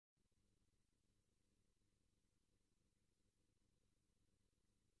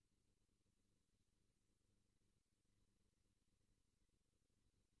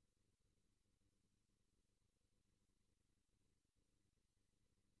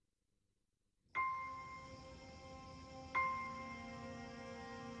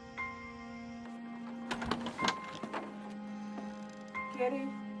Kitty?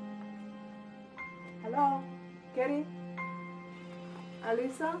 Hello? Kitty?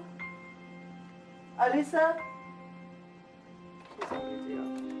 Alisa? Alisa? She's on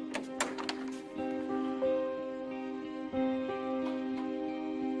video.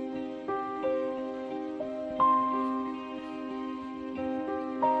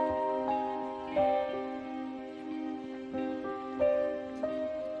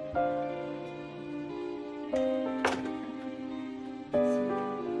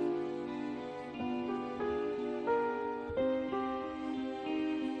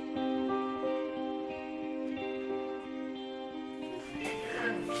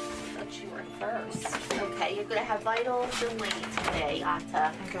 You were first. Okay, you're gonna have vitals and weight today,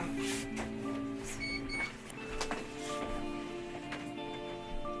 Atta. Okay.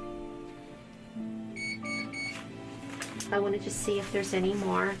 I want to just see if there's any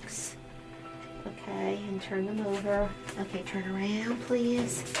marks. Okay, and turn them over. Okay, turn around,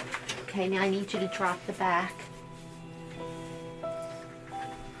 please. Okay, now I need you to drop the back.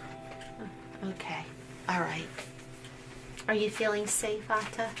 Okay, all right. Are you feeling safe,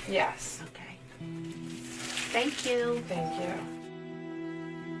 Atta? Yes. Okay. Thank you. Thank you.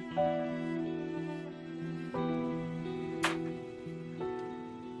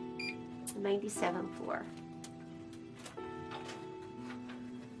 97th floor.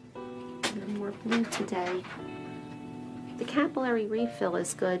 More blue today. The capillary refill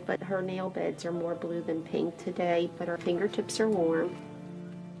is good, but her nail beds are more blue than pink today, but her fingertips are warm.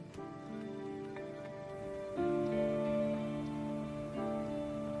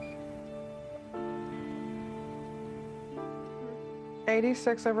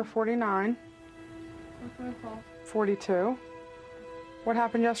 (86/49). 42. What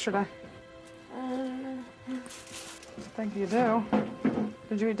happened yesterday? I think you do.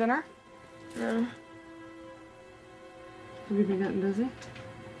 Did you eat dinner? No. Have you been getting busy?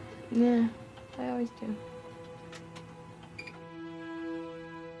 Yeah, I always do.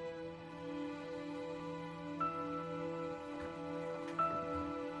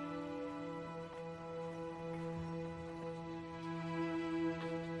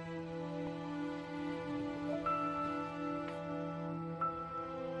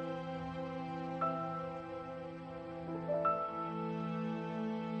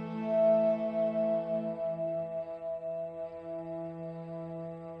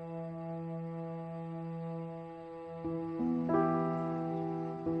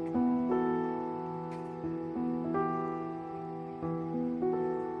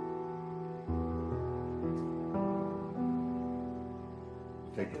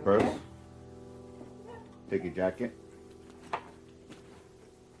 Take your purse. Take your jacket.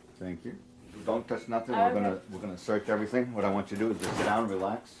 Thank you. Don't touch nothing. We're gonna search everything. What I want you to do is just sit down,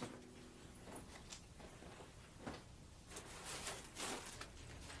 relax.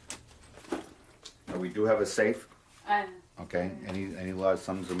 Now, we do have a safe. Okay. Any large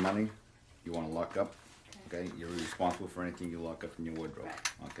sums of money you want to lock up. Okay. You're responsible for anything you lock up in your wardrobe.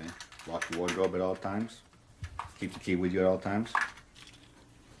 Okay. Lock your wardrobe at all times. Keep the key with you at all times.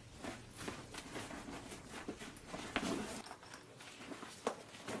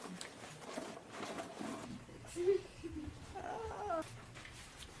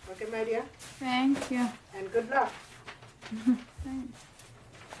 Okay, my dear. Thank you. And good luck. Thanks.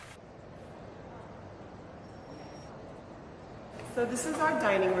 So this is our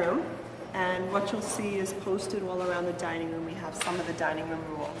dining room, and what you'll see is posted all around the dining room. We have some of the dining room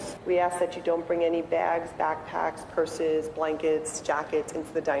rules. We ask that you don't bring any bags, backpacks, purses, blankets, jackets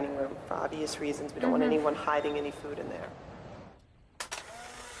into the dining room for obvious reasons. We don't want anyone hiding any food in there.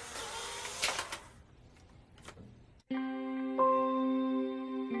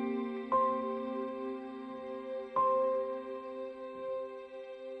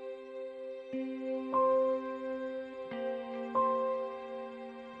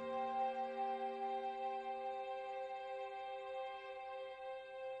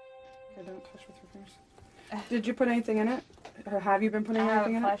 Okay, don't touch with your fingers. Did you put anything in it? Or have you been putting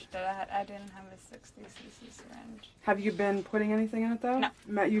anything in it? flushed it. I didn't have a 60cc syringe. Have you been putting anything in it though?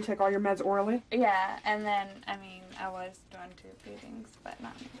 No. You take all your meds orally? Yeah, and then, I mean, I was doing tube feedings, but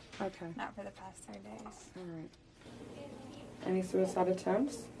not Okay. for the past 3 days. All right. Any suicide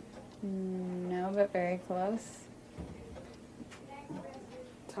attempts? No, but very close.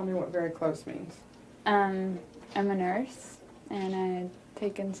 Tell me what very close means. I'm a nurse, and I had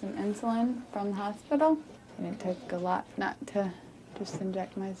taken some insulin from the hospital, and it took a lot not to just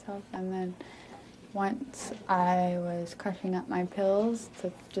inject myself. And then once I was crushing up my pills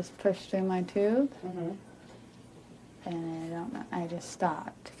to just push through my tube, and I don't know, I just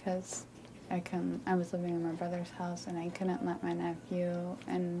stopped because I was living in my brother's house, and I couldn't let my nephew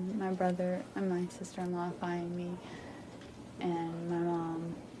and my brother and my sister-in-law find me. And my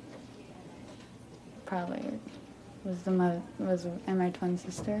mom probably and my twin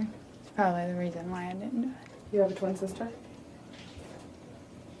sister. It's probably the reason why I didn't do it. You have a twin sister?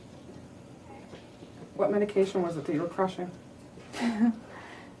 What medication was it that you were crushing?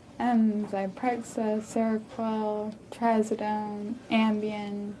 Zyprexa, Seroquel, Trazodone,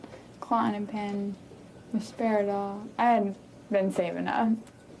 Ambien, Klonopin, Risperidol. I had been saving up. It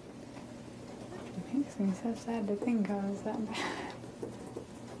makes me so sad to think I was that bad.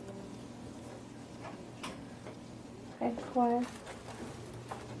 What?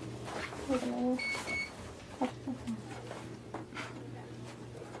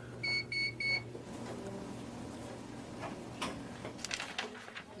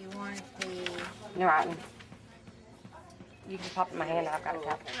 You want the... You're right. You can pop in my hand. I've got a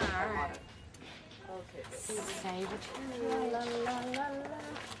cup. All right. Say what you need. La, la, la, la.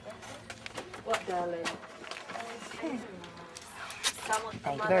 What, darling?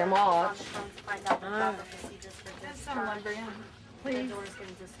 Thank you very much. Please.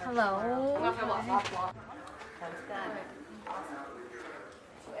 Hello.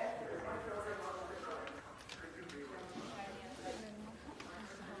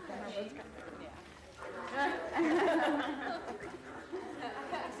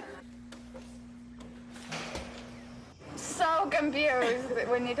 So confused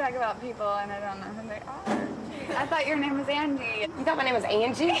when you talk about people and I don't know who they are. I thought your name was Angie. You thought my name was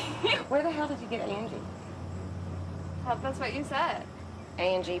Angie? Where the hell did you get Angie? That's what you said.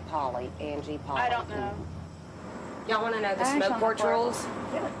 Angie Polly. Angie Polly. I don't know. Y'all want to know the Ash smoke on the porch floor. rules?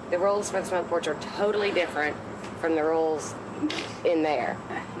 The rules for the smoke porch are totally different from the rules in there.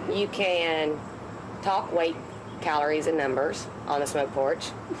 You can talk weight, calories, and numbers on the smoke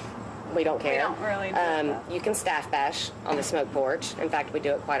porch. We don't care. We don't really do that. You can staff bash on the smoke porch. In fact, we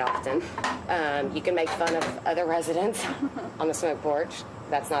do it quite often. You can make fun of other residents on the smoke porch.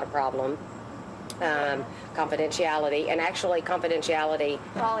 That's not a problem. Confidentiality, and actually confidentiality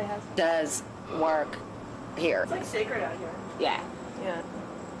Polly has. does work here. It's like sacred out here. Yeah. Yeah.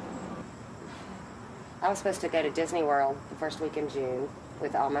 I was supposed to go to Disney World the first week in June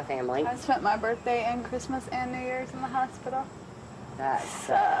with all my family. I spent my birthday and Christmas and New Year's in the hospital. That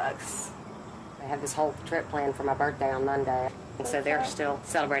sucks. I had this whole trip planned for my birthday on Monday, and so they're still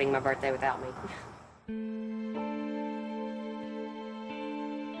celebrating my birthday without me.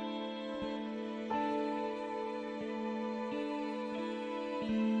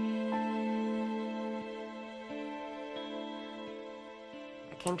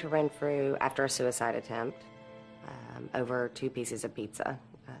 I came to Renfrew after a suicide attempt over 2 pieces of pizza.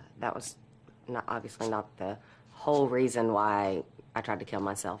 That was obviously not the whole reason why I tried to kill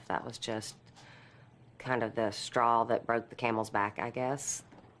myself. That was just kind of the straw that broke the camel's back, I guess.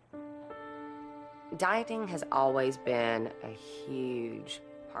 Dieting has always been a huge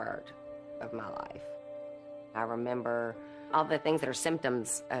part of my life. I remember all the things that are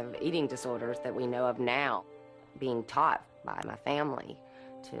symptoms of eating disorders that we know of now, being taught by my family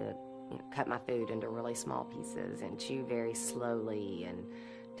to cut my food into really small pieces and chew very slowly and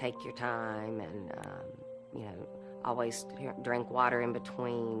take your time and, always drink water in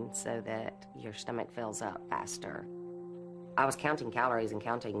between so that your stomach fills up faster. I was counting calories and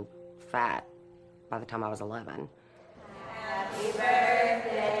counting fat by the time I was 11. Happy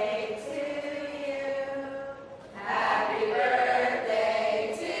birthday to you. Happy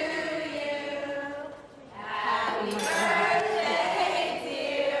birthday to you. Happy birthday,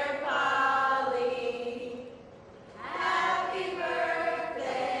 dear Polly. Happy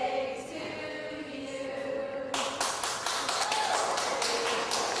birthday to you.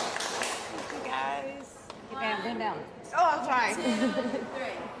 Bend down. Oh, I'm sorry.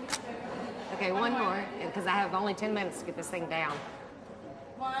 Okay, one more, because I have only 10 minutes to get this thing down.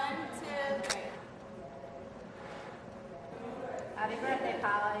 1, 2, 3. Happy birthday,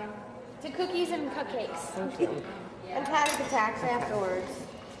 Polly. To cookies and cupcakes. Thank you. And panic attacks afterwards.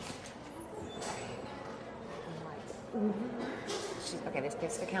 Okay, this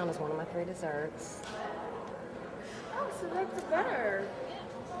gets to count as one of my 3 desserts. Oh, so that's better.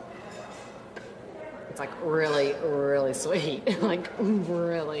 It's like really, really sweet. Like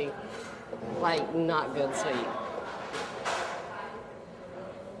really, like not good sweet.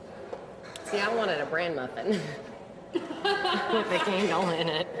 See, I wanted a bran muffin with a candle in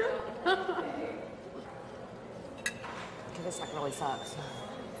it. This like really sucks. You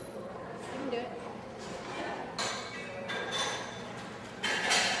can do it.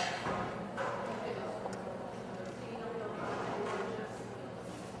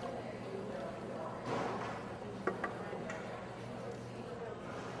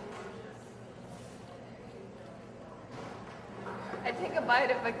 take a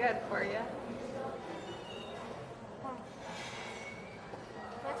bite if I could for you.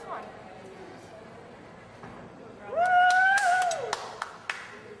 Next one.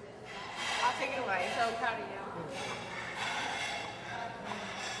 I'll take it away. So proud of you.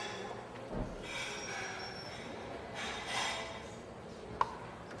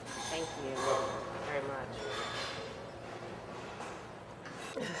 Thank you very much.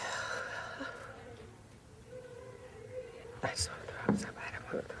 I just want to throw up so bad. I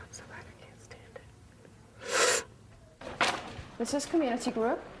want to throw up so bad. I can't stand it. This is community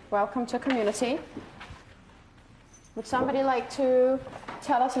group. Welcome to community. Would somebody like to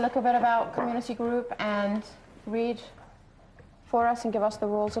tell us a little bit about community group and read for us and give us the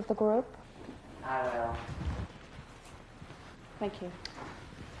rules of the group? I will. Thank you.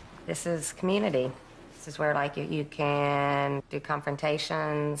 This is community. This is where, like, you can do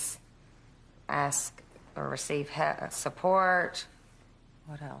confrontations, ask or receive support.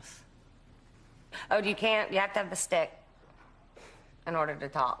 What else? Oh, you have to have the stick in order to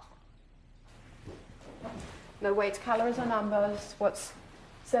talk. No weights, calories, or numbers. What's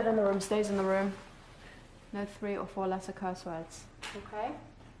said in the room stays in the room. No 3 or 4 letter curse words. Okay?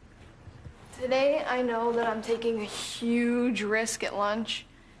 Today, I know that I'm taking a huge risk at lunch,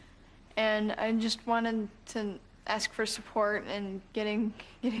 and I just wanted to ask for support and getting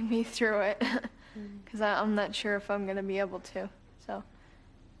me through it, because I'm not sure if I'm going to be able to. So,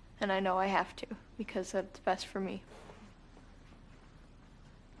 and I know I have to, because that's best for me.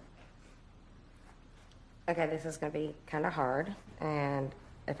 Okay, this is going to be kind of hard, and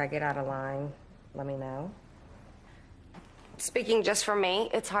if I get out of line, let me know. Speaking just for me,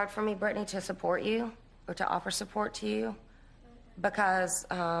 it's hard for me, Brittany, to support you or to offer support to you because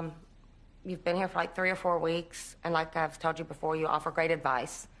you've been here for like 3 or 4 weeks, and like I've told you before, you offer great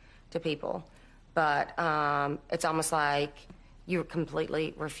advice to people, but it's almost like you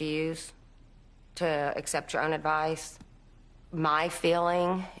completely refuse to accept your own advice. My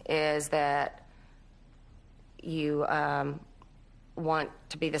feeling is that you want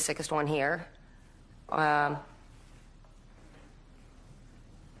to be the sickest one here. You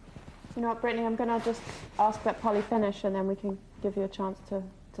know what, Brittany, I'm going to just ask that Polly finish, and then we can give you a chance to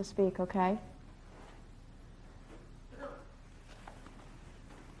speak, okay?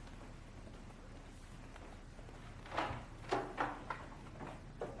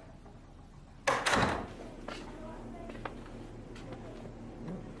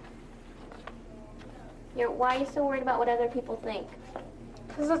 Why are you so worried about what other people think?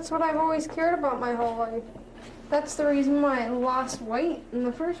 Because that's what I've always cared about my whole life. That's the reason why I lost weight in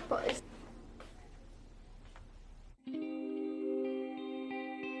the first place.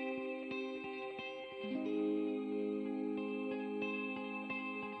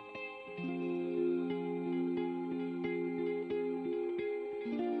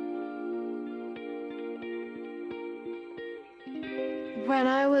 When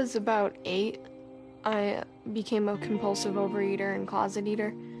I was about 8, I became a compulsive overeater and closet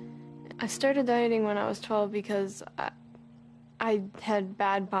eater. I started dieting when I was 12 because I had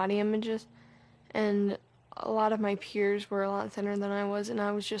bad body images, and a lot of my peers were a lot thinner than I was, and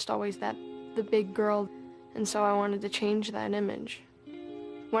I was just always the big girl, and so I wanted to change that image.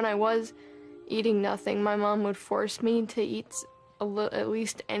 When I was eating nothing, my mom would force me to eat at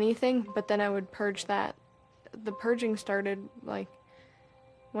least anything, but then I would purge that. The purging started like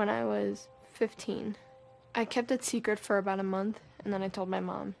when I was 15. I kept it secret for about a month, and then I told my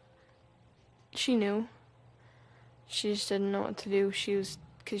mom. She knew. She just didn't know what to do.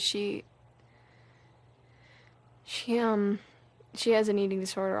 Because she has an eating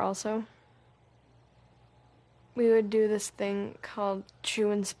disorder also. We would do this thing called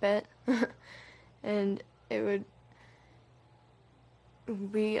chew and spit, and we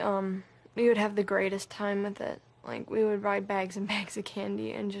would have the greatest time with it. Like, we would buy bags and bags of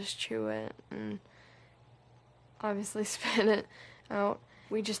candy and just chew it and obviously spit it out.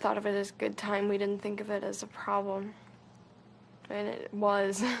 We just thought of it as a good time. We didn't think of it as a problem. And it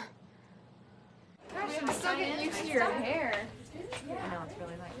was. Gosh, I'm still getting used to your hair. I know, it's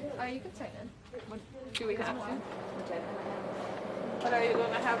really nice. Oh, you can tighten it. Do we have to? What are you going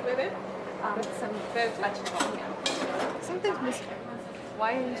to have with it? Some vegetables, yeah. Something's missing.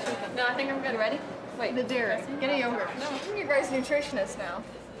 Why are you shaking? No, I think I'm good. You ready? Wait, the dairy. Get a yogurt. No, I'm your guys' nutritionist now.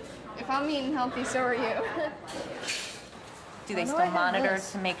 If I'm eating healthy, so are you. Do they still monitor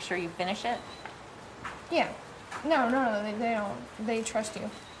to make sure you finish it? Yeah. No, they don't. They trust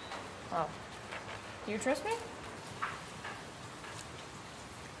you. Oh, Do you trust me?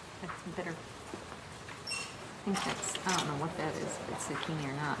 that's bitter. I think that's, I don't know what that is, if it's zucchini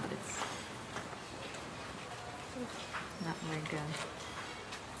or not, but it's. Not very good.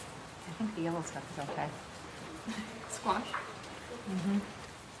 I think the yellow stuff is okay. Squash.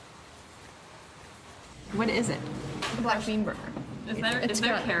 What is it? The black bean burger. Is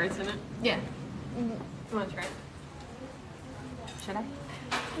there carrots in it? Yeah. You want to try it? Should I?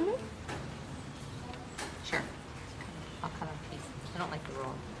 Sure. I'll cut off a piece. I don't like the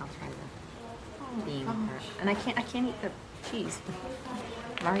roll. I'll try the bean part. And I can't eat the cheese.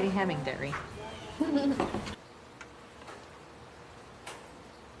 I'm already having dairy.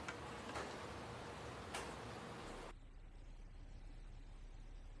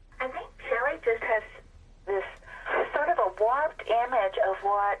 I think Shelley just has this sort of a warped image of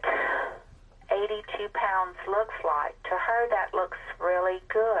what 82 pounds looks like. To her, that looks really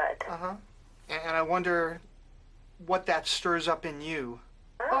good. Uh-huh. And I wonder what that stirs up in you.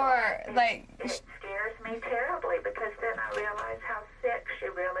 Or, like... It scares me terribly because then I realize how sick she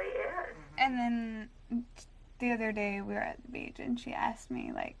really is. And then the other day we were at the beach and she asked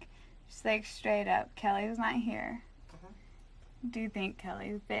me, like, she's like, straight up, Kelly's not here. Do you think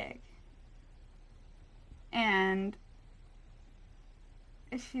Kelly's big? And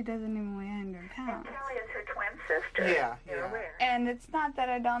she doesn't even weigh 100 pounds. And Kelly is her twin sister. Yeah, You're yeah. aware. And it's not that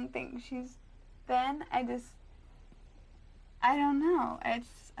I don't think she's thin, I don't know. I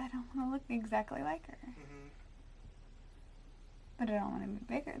don't want to look exactly like her. But I don't want to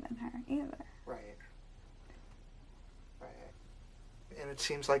be bigger than her either. Right. And it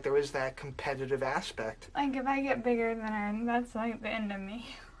seems like there is that competitive aspect. Like, if I get bigger than her, that's like the end of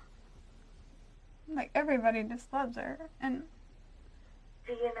me. Like, everybody just loves her, and...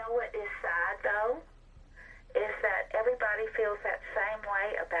 Do you know what is sad, though? Is that everybody feels that same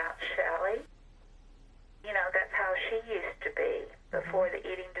way about Shelley. You know, that's how she used to be before the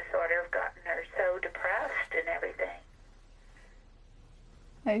eating disorder have gotten her so depressed and everything.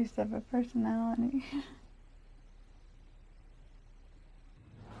 I used to have a personality.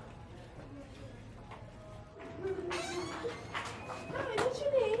 Hi, what's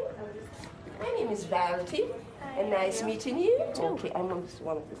your name? My name is Verity, and nice meeting you. Okay, I'm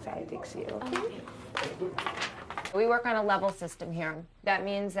one of the scientists here, okay? We work on a level system here. That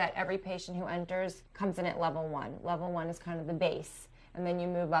means that every patient who enters comes in at level 1. Level 1 is kind of the base, and then you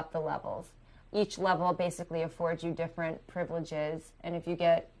move up the levels. Each level basically affords you different privileges, and if you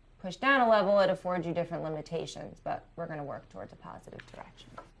get pushed down a level, it affords you different limitations, but we're going to work towards a positive direction.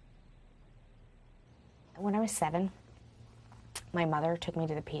 When I was 7, my mother took me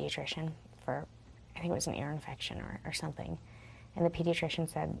to the pediatrician for, I think it was an ear infection or something, and the pediatrician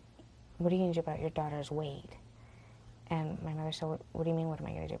said, "What are you going to do about your daughter's weight?" And my mother said, what do you mean, what am I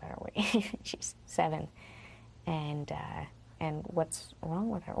going to do about her weight? She's 7. And what's wrong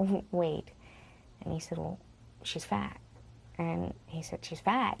with her weight? And he said, well, she's fat. And he said, she's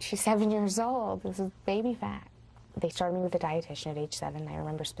fat. She's 7 years old. This is baby fat. They started me with a dietitian at age 7. I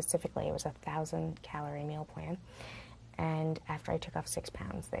remember specifically it was a 1,000-calorie meal plan. And after I took off 6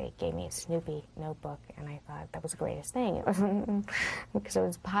 pounds, they gave me a Snoopy notebook, and I thought that was the greatest thing. It was because it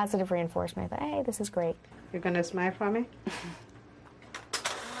was positive reinforcement. I thought, hey, this is great. You're going to smile for me?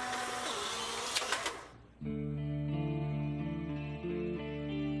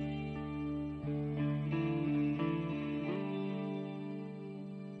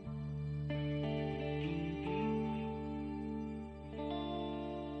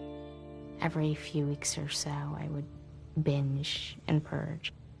 Every few weeks or so, I would binge and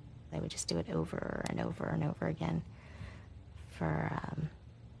purge. I would just do it over and over and over again for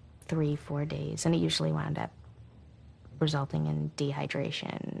 3-4 days, and it usually wound up resulting in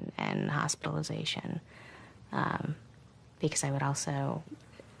dehydration and hospitalization, because I would also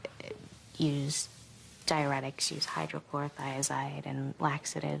use diuretics, use hydrochlorothiazide and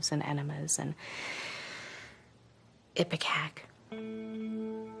laxatives and enemas and Ipecac.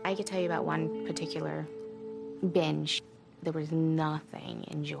 I could tell you about one particular binge. There was nothing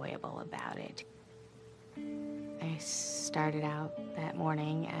enjoyable about it. I started out that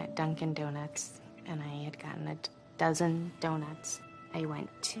morning at Dunkin' Donuts, and I had gotten a dozen donuts. I went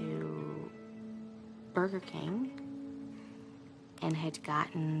to Burger King and had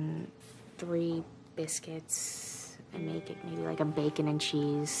gotten 3 biscuits and maybe like a bacon and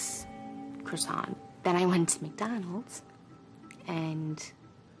cheese croissant. Then I went to McDonald's and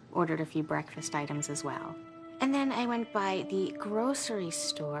ordered a few breakfast items as well. And then I went by the grocery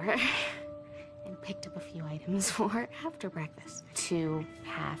store and picked up a few items for after breakfast. 2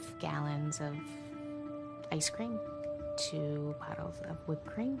 half-gallons of ice cream, 2 bottles of whipped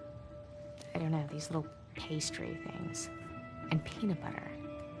cream. I don't know, these little pastry things. And peanut butter.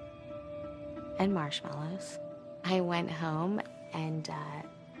 And marshmallows. I went home and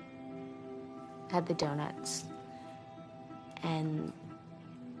had the donuts and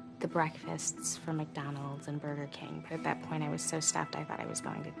the breakfasts from McDonald's and Burger King. But at that point, I was so stuffed, I thought I was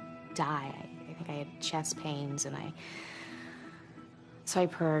going to die. I think I had chest pains, and so I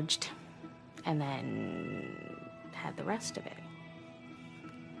purged, and then had the rest of it.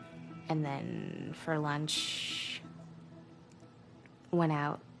 And then for lunch, went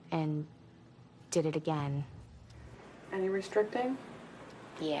out and did it again. Any restricting?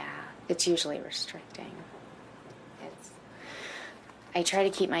 Yeah, it's usually restricting. I try to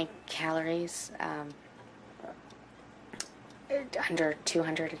keep my calories under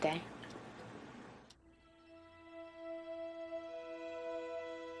 200 a day.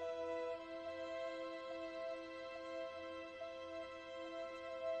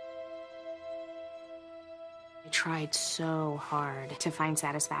 I tried so hard to find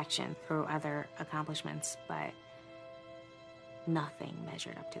satisfaction through other accomplishments, but nothing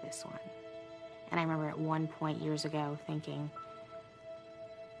measured up to this one. And I remember at one point years ago thinking,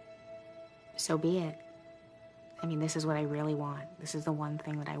 so be it. I mean, this is what I really want. This is the one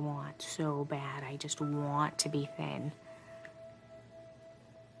thing that I want so bad. I just want to be thin.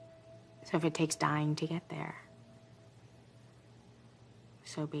 So if it takes dying to get there,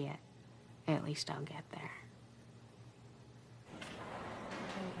 so be it. At least I'll get there.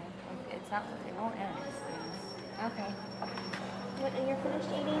 It's not, it won't end. Okay. When you're finished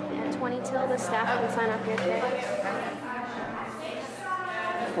eating at 20 till, the staff can sign off your check.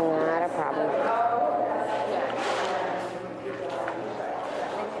 Not a problem.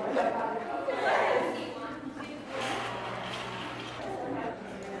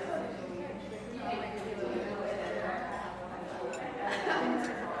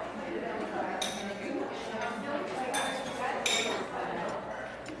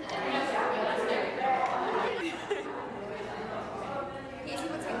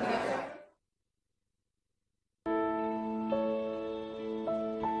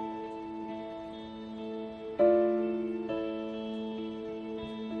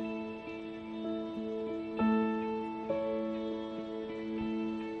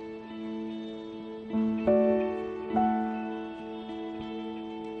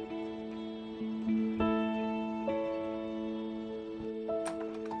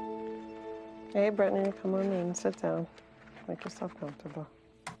 Hey, Brittany, come on in, sit down. Make yourself comfortable.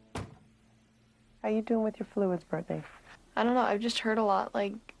 How you doing with your fluids, Brittany? I don't know, I've just heard a lot,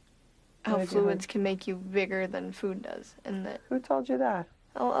 like, how What have you heard? fluids can make you bigger than food does, and that Who told you that?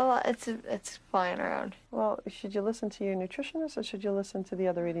 a lot, it's flying around. Well, should you listen to your nutritionist or should you listen to the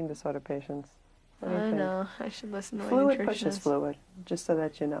other eating disorder patients? I What do you think? know, I should listen to my Fluid nutritionist. pushes fluid, just so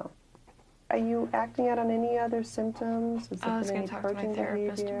that you know. Are you acting out on any other symptoms? Has there I was been going any to talk to my purging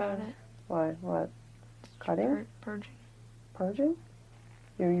therapist behavior? about it. Why? What? Cutting? Purging. Purging?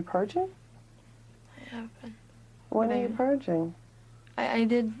 Are you purging? I have been. When But are you purging? I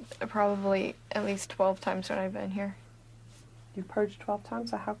did probably at least 12 times when I've been here. You purged 12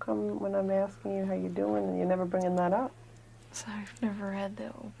 times, so how come when I'm asking you how you're doing and you're never bringing that up? So I've never had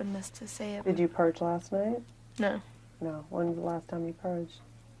the openness to say it. Did you purge last night? No, No. When was the last time you purged?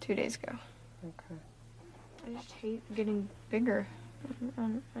 2 days ago. Okay. I just hate getting bigger. I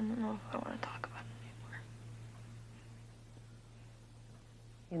don't know if I want to talk about it anymore.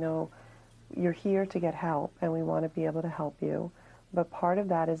 You know, you're here to get help, and we want to be able to help you. But part of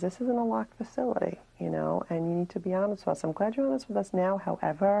that is this isn't a locked facility, you know, and you need to be honest with us. I'm glad you're honest with us now.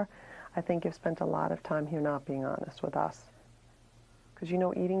 However, I think you've spent a lot of time here not being honest with us. Because, you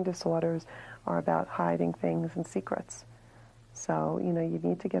know, eating disorders are about hiding things and secrets. So, you know, you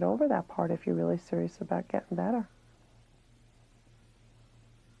need to get over that part if you're really serious about getting better.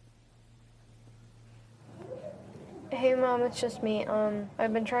 Hey Mom, it's just me.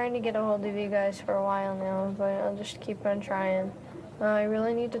 I've been trying to get a hold of you guys for a while now, but I'll just keep on trying. I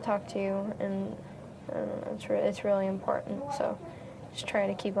really need to talk to you, and it's really important. So, just try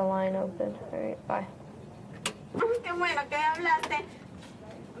to keep a line open. All right, bye. Qué bueno que hablaste.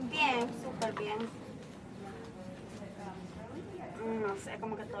 Bien, súper bien. No sé,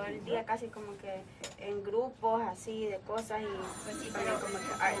 como que todo el día casi como que en grupos así de cosas y también como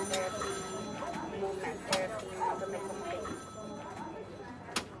que art therapy, movement therapy, un montón de como que...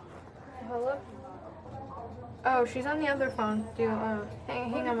 Hello? Oh, she's on the other phone.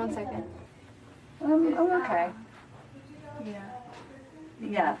 Hang on 1 second. I'm okay. Yeah.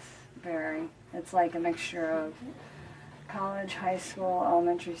 Yes, very. It's like a mixture of college, high school,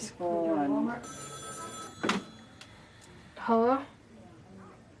 elementary school, and... Hello?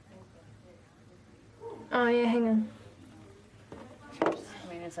 Oh, yeah, hang on.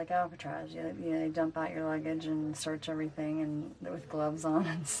 I mean, it's like Alcatraz. They dump out your luggage and search everything and with gloves on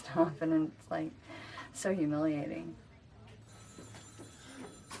and stuff, and it's like so humiliating.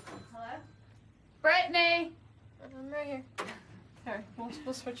 Right here. Here,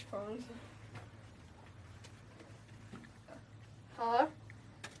 we'll switch phones. Hello?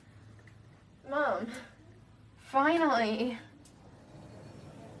 Mom. Finally.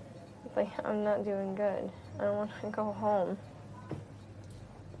 Like, I'm not doing good. I want to go home.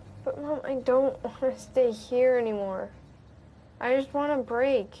 But Mom, I don't want to stay here anymore. I just want a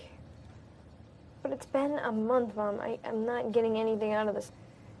break. But it's been a month, Mom. I'm not getting anything out of this.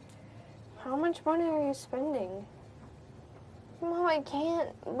 How much money are you spending? Mom, I can't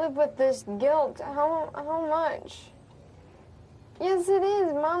live with this guilt. How much? Yes, it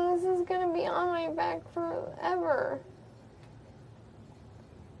is, Mom. This is gonna be on my back forever.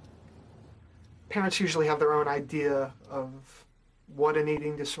 Parents usually have their own idea of what an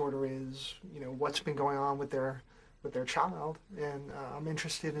eating disorder is, you know, what's been going on with their child, and I'm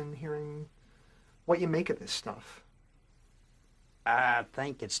interested in hearing what you make of this stuff. I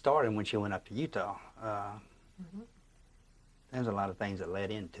think it started when she went up to Utah. There's a lot of things that led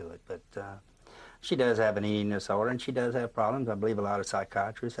into it, but she does have an eating disorder, and she does have problems. I believe a lot of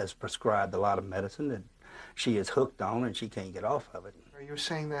psychiatrists has prescribed a lot of medicine that she is hooked on, and she can't get off of it. Are you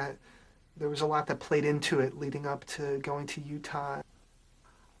saying that there was a lot that played into it leading up to going to Utah?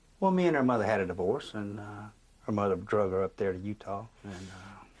 Well, me and her mother had a divorce, and her mother drug her up there to Utah, and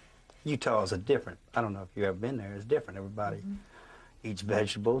Utah is a different, I don't know if you've ever been there, it's different. Everybody eats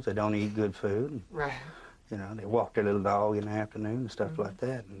vegetables, they don't eat good food. Right. You know, they walk their little dog in the afternoon and stuff like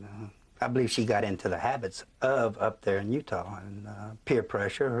that. And I believe she got into the habits of up there in Utah, and peer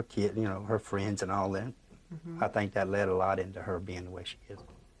pressure, her kid, you know, her friends and all that. I think that led a lot into her being the way she is.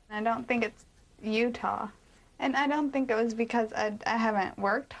 I don't think it's Utah. And I don't think it was because I haven't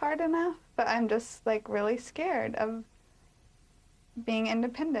worked hard enough, but I'm just like really scared of being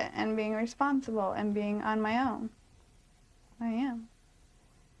independent and being responsible and being on my own. I am.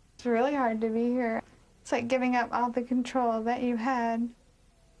 It's really hard to be here. It's like giving up all the control that you had,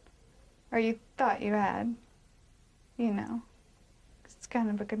 or you thought you had, you know. It's kind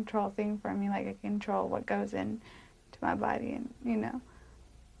of a control thing for me, like I control what goes into my body, and, you know.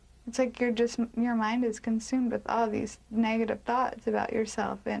 It's like your mind is consumed with all these negative thoughts about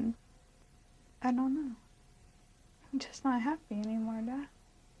yourself, and I don't know. I'm just not happy anymore, Dad.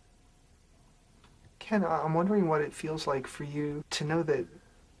 Ken, I'm wondering what it feels like for you to know that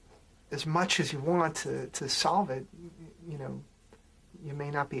as much as you want to solve it, you know, you may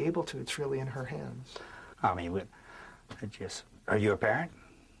not be able to. It's really in her hands. I mean, are you a parent?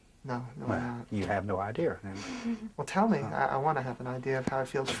 No, well, I'm not. You have no idea. Well, tell me. I want to have an idea of how it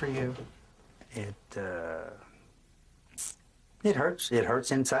feels for you. It hurts. It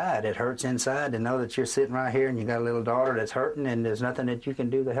hurts inside. It hurts inside to know that you're sitting right here and you got a little daughter that's hurting, and there's nothing that you can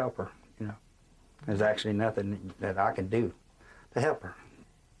do to help her. You know, there's actually nothing that I can do to help her.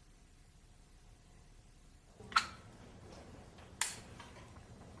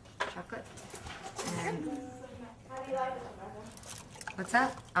 Chocolate. And what's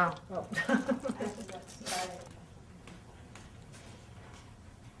that? Oh.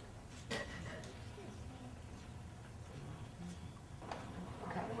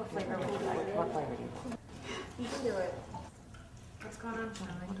 What flavor would you like? What flavor do you want? You can do it. What's going on,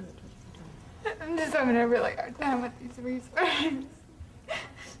 Charlie? I'm just having a really hard time with these resources.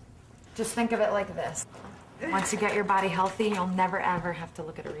 Just think of it like this. Once you get your body healthy, you'll never ever have to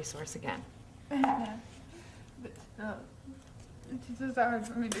look at a resource again. But it's just hard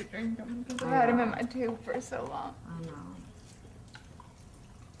for me to drink them because I've had them in my tube for so long. I know.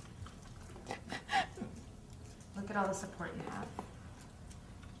 Look at all the support you have.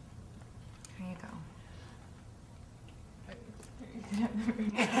 Here you go.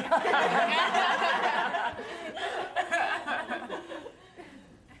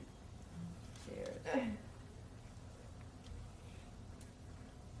 Cheers.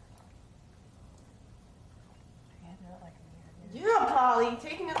 Yeah, Polly,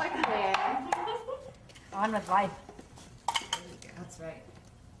 taking it like a man. On with life. That's right.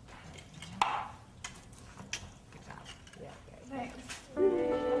 Good job. Yeah. Thanks.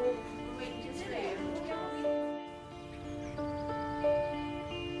 Wait, just for you.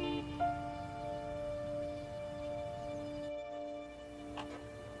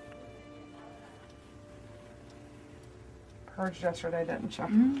 Purged yesterday, didn't you?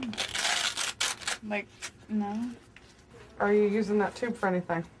 Like, no. Are you using that tube for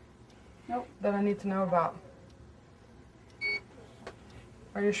anything? Nope. That I need to know about?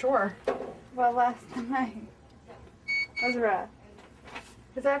 Are you sure? Well, last night was rough.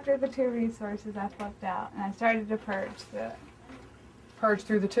 Because after the 2 resources, I flipped out and I started to purge through it. Purge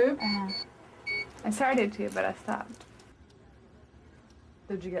through the tube? I started to, but I stopped.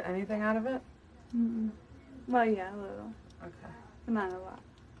 Did you get anything out of it? Well, yeah, a little. Okay. But not a lot.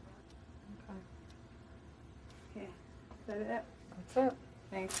 Okay. Okay. Is that it? That's it.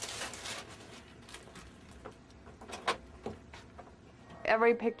 Thanks.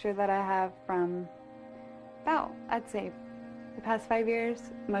 Every picture that I have from about, I'd say, the past 5 years,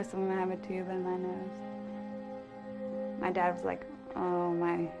 most of them have a tube in my nose. My dad was like, oh,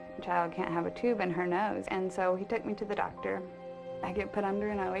 my child can't have a tube in her nose. And so he took me to the doctor. I get put under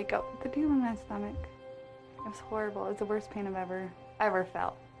and I wake up with the tube in my stomach. It was horrible. It's the worst pain I've ever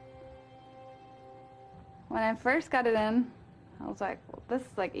felt. When I first got it in, I was like, well, this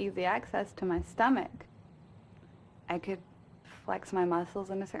is like easy access to my stomach. I could flex my muscles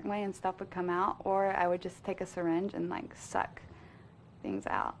in a certain way and stuff would come out, or I would just take a syringe and like suck things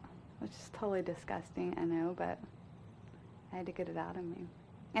out, which is totally disgusting, I know, but I had to get it out of me.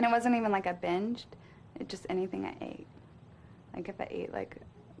 And it wasn't even like I binged, it just anything I ate. Like if I ate like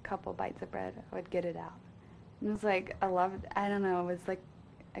a couple bites of bread, I would get it out. And it was like, I don't know, it was like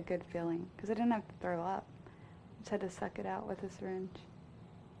a good feeling, because I didn't have to throw up. I just had to suck it out with a syringe.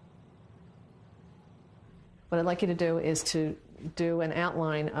 What I'd like you to do is to do an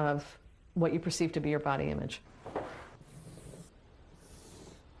outline of what you perceive to be your body image.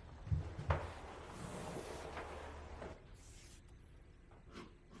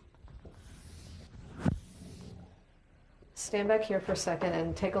 Stand back here for a second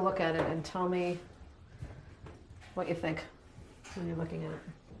and take a look at it and tell me what you think when you're looking at it.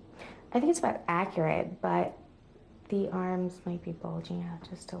 I think it's about accurate, but the arms might be bulging out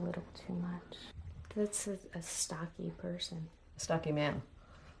just a little too much. That's a stocky person. Stocky man.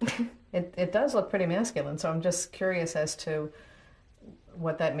 It does look pretty masculine, so I'm just curious as to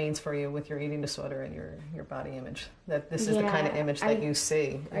what that means for you with your eating disorder and your body image. That this is the kind of image that you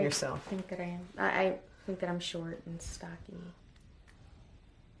see in yourself. I think that I am. I think that I'm short and stocky.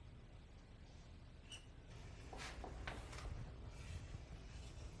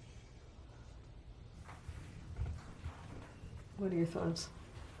 What are your thoughts?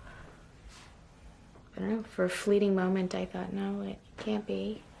 I don't know, for a fleeting moment I thought, no, it can't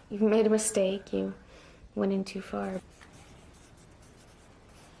be. You've made a mistake, you went in too far.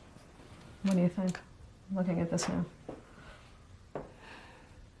 What do you think, looking at this now?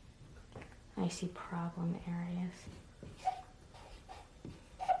 I see problem areas.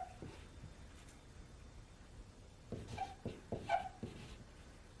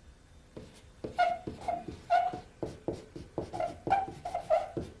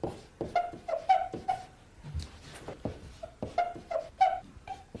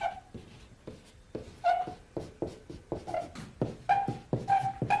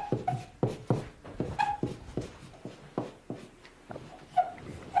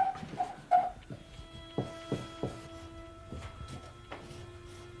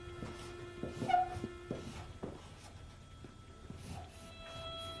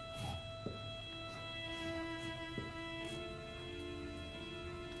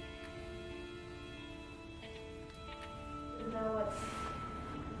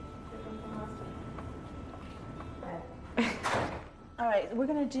 All right, we're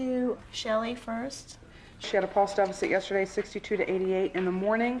gonna do Shelley first. She had a pulse deficit yesterday, 62 to 88 in the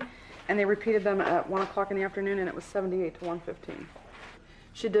morning, and they repeated them at 1 o'clock in the afternoon, and it was 78 to 115.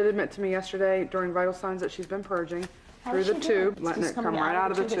 She did admit to me yesterday during vital signs that she's been purging through the tube, letting it come right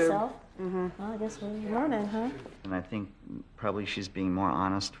out of the tube. Well, I guess we're learning, huh? And I think probably she's being more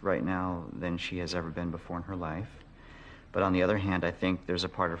honest right now than she has ever been before in her life. But on the other hand, I think there's a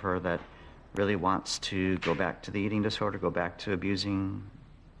part of her that really wants to go back to the eating disorder, go back to abusing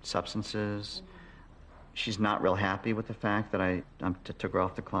substances. She's not real happy with the fact that I took her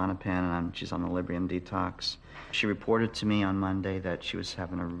off the Klonopin and she's on the Librium detox. She reported to me on Monday that she was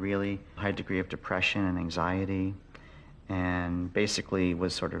having a really high degree of depression and anxiety, and basically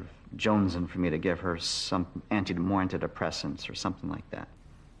was sort of jonesing for me to give her some more antidepressants or something like that.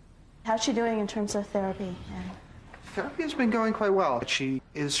 How's she doing in terms of therapy? Therapy has been going quite well. She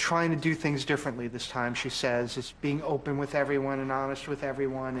is trying to do things differently this time, she says. It's being open with everyone and honest with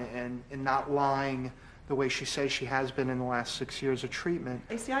everyone and not lying the way she says she has been in the last 6 years of treatment.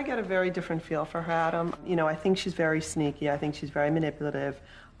 You see, I get a very different feel for her, Adam. You know, I think she's very sneaky. I think she's very manipulative.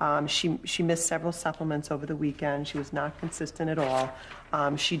 She missed several supplements over the weekend. She was not consistent at all.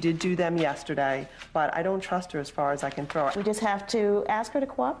 She did do them yesterday, but I don't trust her as far as I can throw her. We just have to ask her to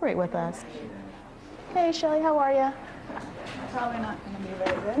cooperate with us. Hey, Shelley, how are you? Probably not going to be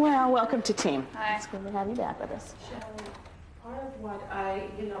very good. Well, welcome to team. Hi. It's good to have you back with us. Shelley, part of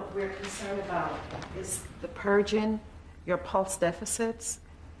what we're concerned about is the purging, your pulse deficits.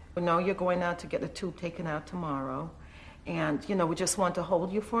 We know you're going out to get the tube taken out tomorrow, And, you know, we just want to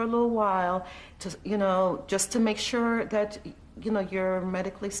hold you for a little while to, you know, just to make sure that, you know, you're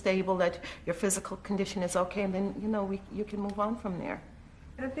medically stable, that your physical condition is okay, and then, you know, you can move on from there.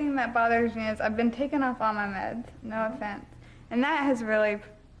 The thing that bothers me is I've been taking off all my meds, no offense. And that has really,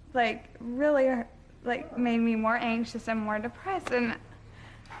 made me more anxious and more depressed. And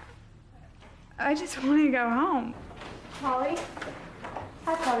I just want to go home. Polly?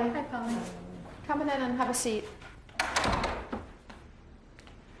 Hi, Polly. Hi, Polly. Come in and have a seat.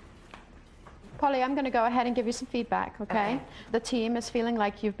 Polly, I'm going to go ahead and give you some feedback, okay? The team is feeling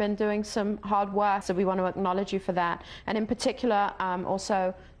like you've been doing some hard work, so we want to acknowledge you for that. And in particular,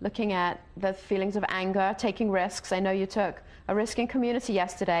 also looking at the feelings of anger, taking risks. I know you took a risk in community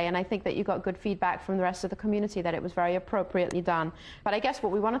yesterday, and I think that you got good feedback from the rest of the community that it was very appropriately done. But I guess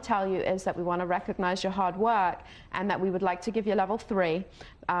what we want to tell you is that we want to recognize your hard work and that we would like to give you level 3.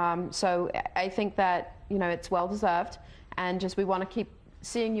 So I think that, you know, it's well deserved, and just we want to keep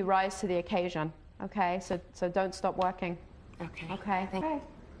seeing you rise to the occasion, okay? So don't stop working. Okay. Okay. Okay.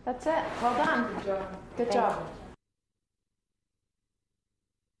 That's it. Well done. Good job. Good job.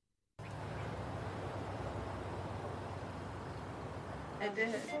 I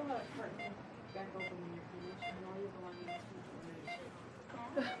did.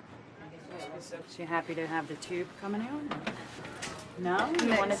 So you happy to have the tube coming out? No? You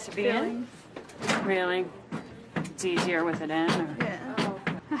Mixed want it to be feelings. in? Really? It's easier with it in? Or? Yeah.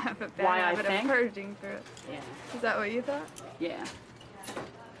 I have a bad Why I habit of think? purging through it. Yeah. Is that what you thought? Yeah.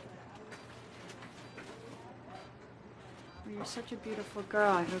 Well, you're such a beautiful girl.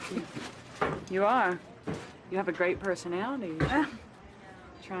 I hope you are. You have a great personality. You should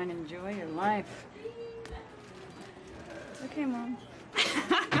try and enjoy your life. Okay, Mom.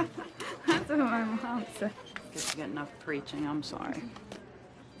 That's what my mom said. Guess you get enough preaching. I'm sorry.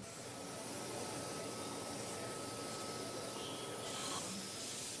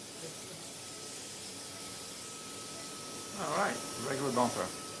 All right, regular bumper.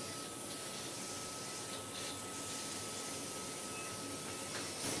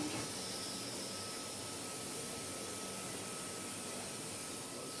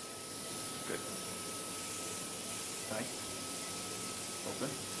 Good. Tight. Open.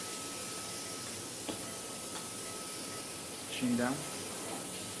 Chin down.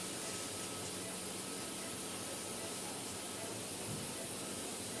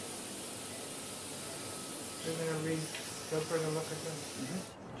 They're gonna read Gilbert and look at them.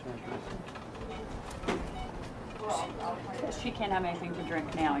 She can't have anything to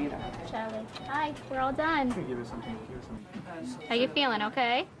drink now either. Charlie. Hi, we're all done. Give us something. Give us something. How you feeling,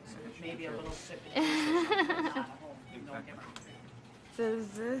 okay? Maybe a little sip. Does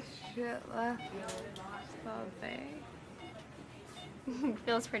this shit left so big?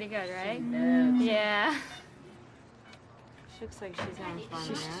 Feels pretty good, right? Yes. Yeah. She looks like she's having fun.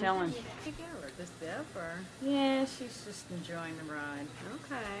 She's man. chilling. Just there for. Yeah, she's just enjoying the ride.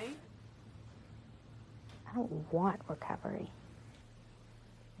 Okay. I don't want recovery.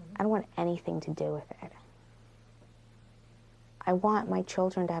 I don't want anything to do with it. I want my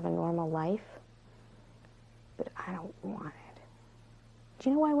children to have a normal life, but I don't want it. Do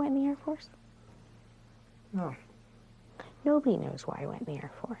you know why I went in the Air Force? No. Nobody knows why I went in the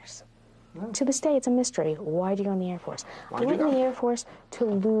Air Force. No. To this day, it's a mystery. Why'd you go in the Air Force? I went in the Air Force to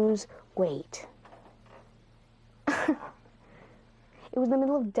lose weight. It was the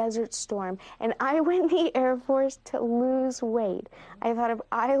middle of Desert Storm, and I went in the Air Force to lose weight. I thought if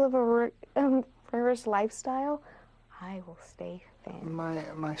I live a rigorous lifestyle, I will stay thin.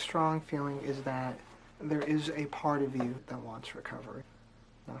 My strong feeling is that there is a part of you that wants recovery.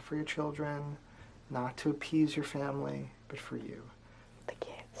 Not for your children, not to appease your family, but for you. The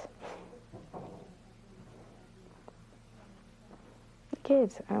kids. The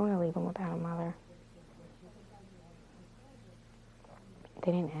kids. I don't want to leave them without a mother.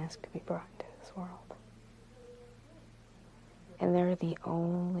 They didn't ask to be brought into this world. And they're the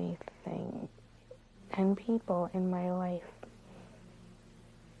only thing and people in my life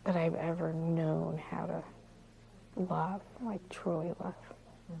that I've ever known how to love, like truly love.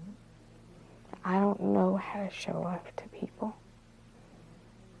 Mm-hmm. I don't know how to show love to people.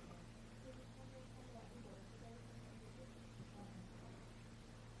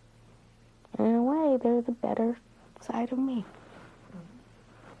 And in a way, they're the better side of me.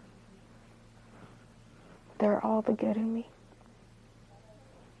 They're all the good in me.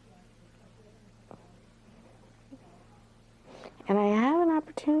 And I have an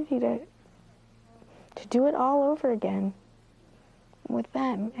opportunity to do it all over again with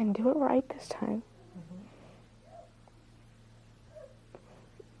them and do it right this time.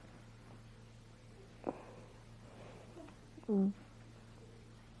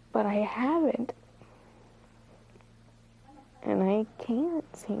 but I haven't. And I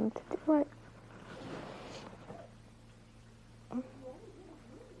can't seem to do it.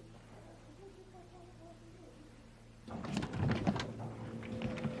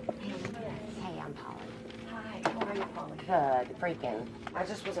 Hey, I'm Polly. Hi, how are you, Polly? Good, freaking. I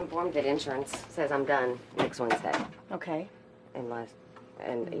just was informed that insurance says I'm done next Wednesday. Okay.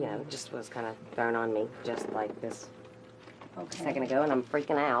 And you know, just was kind of thrown on me just like this Okay. second ago, and I'm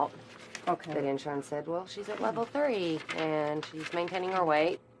freaking out. Okay. That insurance said, well, she's at level 3, and she's maintaining her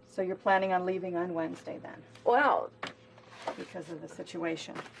weight. So you're planning on leaving on Wednesday then? Well, because of the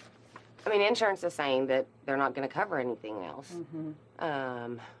situation. I mean, insurance is saying that they're not going to cover anything else.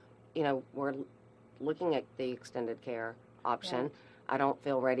 Mm-hmm. You know, we're looking at the extended care option. I don't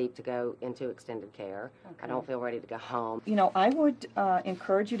feel ready to go into extended care. I don't feel ready to go home. You know, I would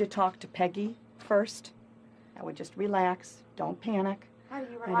encourage you to talk to Peggy first. I would just relax. Don't panic. How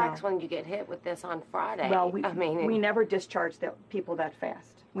do you relax when you get hit with this on Friday? Well, we never discharge people that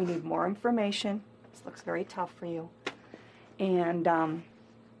fast. We need more information. This looks very tough for you. And,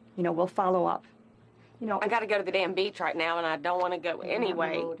 you know, we'll follow up. You know, I got to go to the damn beach right now, and I don't want to go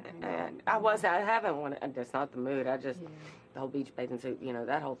anyway. And I haven't wanted. It's not the mood. I just the whole beach bathing suit. You know,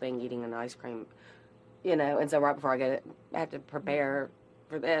 that whole thing, eating an ice cream. You know, and so right before I have to prepare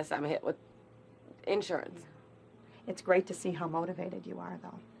for this, I'm hit with insurance. It's great to see how motivated you are,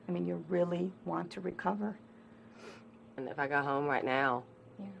 though. I mean, you really want to recover. And if I go home right now,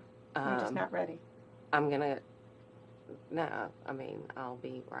 You're just not ready. I'm gonna. No, I mean, I'll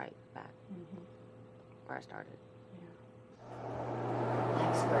be right back where I started.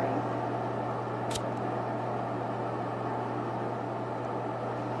 That's great.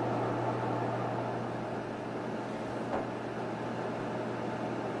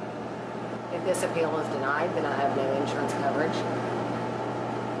 If this appeal is denied, then I have no insurance coverage.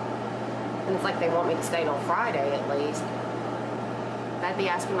 And it's like they want me to stay till Friday at least. I'd be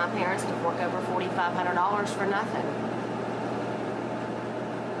asking my parents to fork over $4,500 for nothing.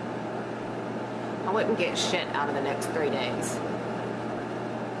 I wouldn't get shit out of the next 3 days.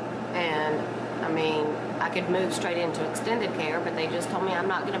 And, I mean, I could move straight into extended care, but they just told me I'm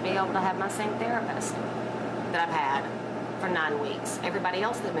not going to be able to have my same therapist that I've had for 9 weeks. Everybody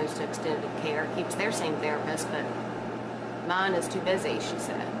else that moves to extended care keeps their same therapist, but mine is too busy, she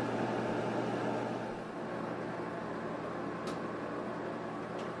said.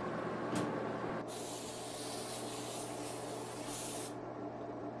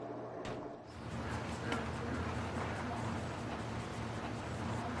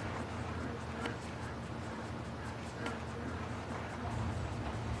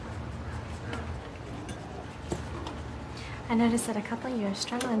 I noticed that a couple of you are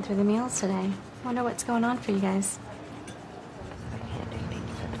struggling through the meals today. Wonder what's going on for you guys.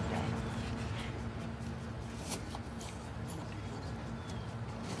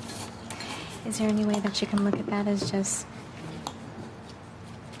 Is there any way that you can look at that as just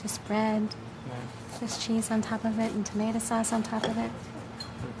bread, just cheese on top of it, and tomato sauce on top of it?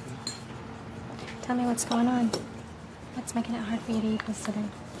 Tell me what's going on. What's making it hard for you to eat this today?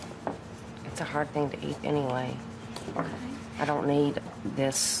 It's a hard thing to eat anyway. I don't need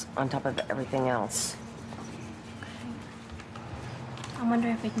this on top of everything else. I wonder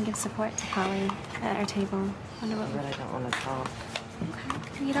if we can give support to Polly at our table. Wonder what I really don't want to talk.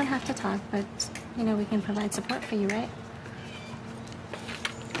 Okay. You don't have to talk, but, you know, we can provide support for you, right?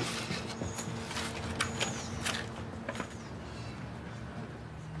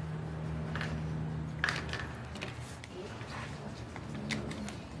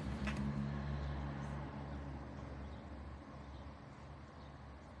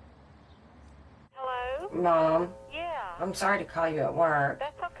 Mom? Yeah. I'm sorry to call you at work.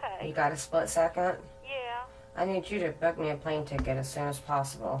 That's okay. You got a split second? Yeah. I need you to book me a plane ticket as soon as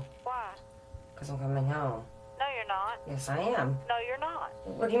possible. Why? Because I'm coming home. No, you're not. Yes, I am. No, you're not.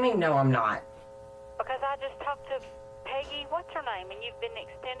 What do you mean, no, I'm not? Because I just talked to Peggy, what's her name, and you've been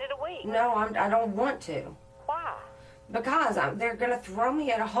extended a week. No, I don't want to. Why? Because they're going to throw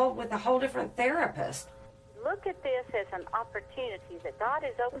me with a whole different therapist. Look at this as an opportunity that God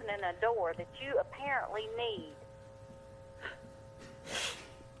is opening a door that you apparently need.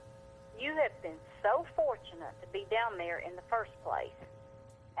 You have been so fortunate to be down there in the first place,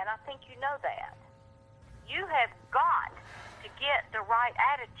 and I think you know that. You have got to get the right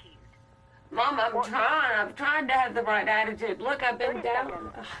attitude. Mom, I'm trying. I've tried to have the right attitude. Look, I've been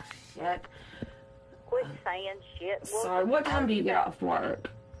down. Oh, shit. Quit saying shit. Sorry, what time do you get off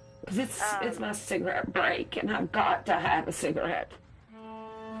work? Because it's my cigarette break, and I've got to have a cigarette.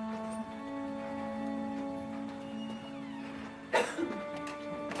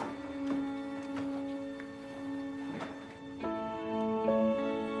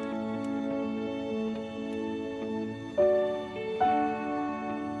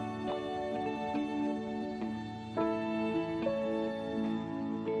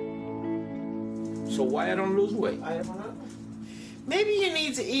 So why I don't lose weight? I don't know. Maybe you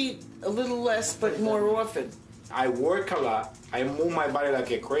need to eat a little less, but more often. I work a lot. I move my body like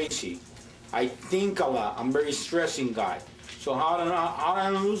a crazy. I think a lot. I'm a very stressing guy. So how do I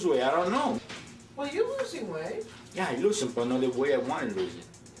lose weight? I don't know. Well, you're losing weight. Yeah, I lose it, but not the way I want to lose it.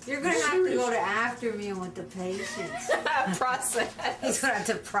 You're going to have to go to after meal with the patients. Process. He's going to have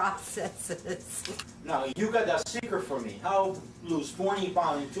to process this. Now, you got that secret for me. How lose 40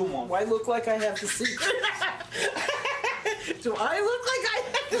 pounds in 2 months? Why look like I have the secret? Do I look like I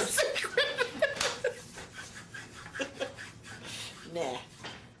have the secret? Nah.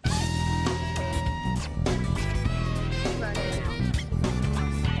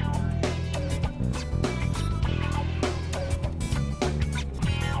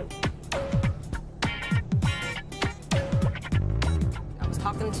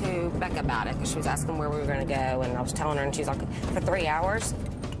 Talking to Becca about it because she was asking where we were going to go, and I was telling her, and she's like, for 3 hours?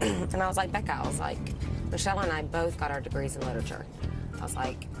 And I was like, Becca, I was like, Michelle and I both got our degrees in literature. I was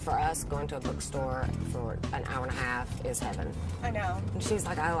like, for us, going to a bookstore for an hour and a half is heaven. I know. And she's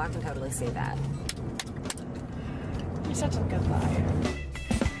like, oh, I can totally see that. You're such a good liar.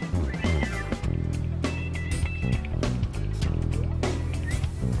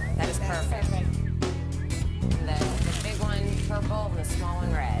 That is perfect. The big one purple and the small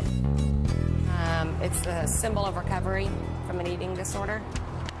one red. It's the symbol of recovery from an eating disorder.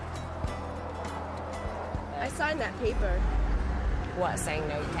 I signed that paper. What, saying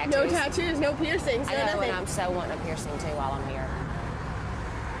no tattoos? No tattoos, no piercings, I no know, nothing. and I'm so wanting a piercing too while I'm here.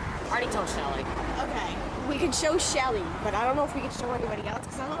 Already told Shelly. Okay. We could show Shelly, but I don't know if we could show anybody else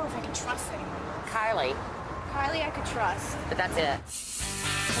because I don't know if I can trust anyone. Kylie. Kylie, I could trust. But that's it.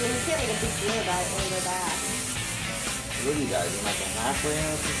 I mean, you can't make a big deal about it when they're back. What are you guys, in like a halfway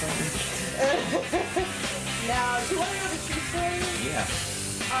house or something? Now, do you want to know the true story? Yeah.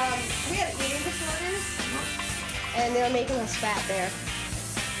 We had eating disorders, and they were making us fat there.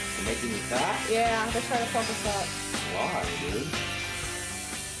 You're making me fat? Yeah, they're trying to pump us up. Why, dude?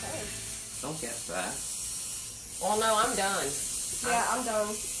 Don't get fat. Well, no, I'm done. Yeah, I'm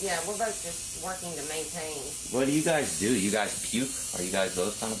done. Yeah, we're both just working to maintain. What do? You guys puke? Are you guys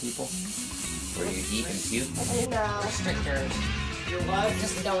those kind of people? Where you eat and puke? No. Restrictors. You're what?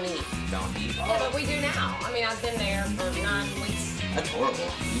 Just don't eat. Don't eat? Yeah, but we do now. I mean, I've been there for 9 weeks. That's horrible.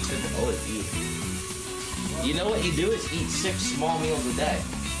 You should always eat. You know what you do is eat 6 small meals a day.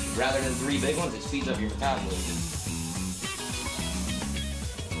 Rather than 3 big ones, it speeds up your metabolism.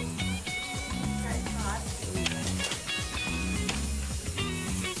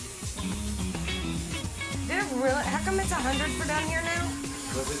 Did it really? How come it's 100 for down here now?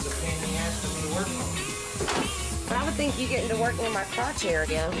 Because it's a pain in the ass for me to work on. But I would think you getting to work in my crotch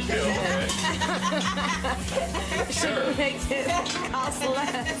area. Sure. Makes it cost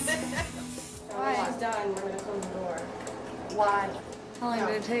less. Why? It's done. We're going to close the door. Why? How long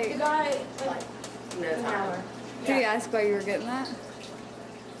did it take? You got it like an hour. Did he ask why you were getting that?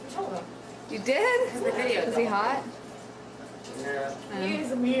 I told him. You did? The video. Was he hot? Yeah. He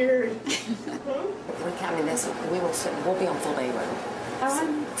is weird. We're counting this. We'll be on full day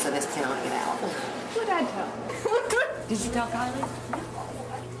room. So this cannot get out. What did I tell? Did you tell Kylie?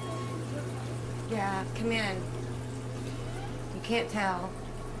 Yeah, come in. You can't tell.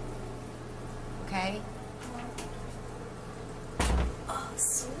 Okay? Oh,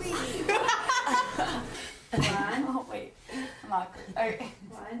 sweet. One. Oh, wait. I'm awkward. Okay.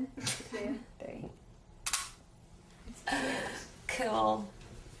 1, 2, 3. Cool.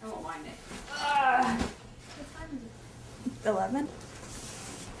 I won't mind it. What time is it? 11?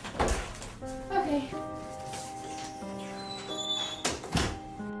 Okay.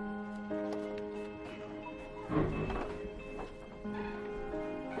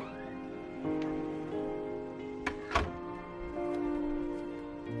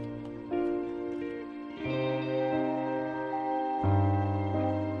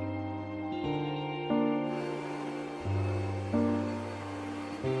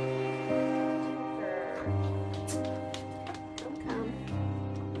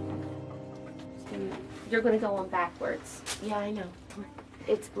 You're going to go on backwards. Yeah, I know. Come on.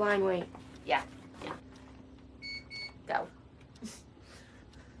 It's blind way. Yeah, yeah. Go.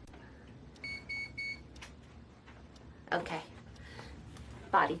 Okay.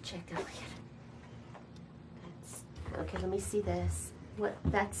 Body check, Elliot. Okay, let me see this. What?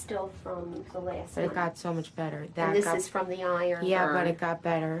 That's still from the last But one. it got so much better. And this is from the iron Yeah, burn. but it got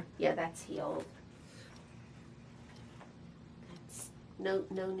better. Yeah, that's healed. That's no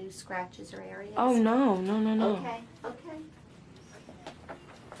new scratches or areas. Oh, no. Okay, okay.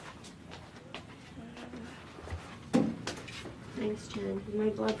 Thanks, Jen. My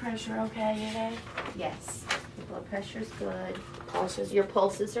blood pressure okay today? Yes, your blood pressure's good. Your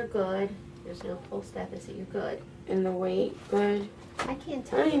pulses are good. There's no pulse deficit. You're good. And the weight good? I can't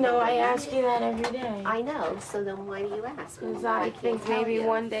tell I you. know, I ask you that every day. I know, so then why do you ask? Because I think maybe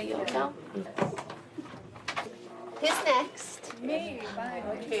one day you'll tell me. Who's next? Me. Bye.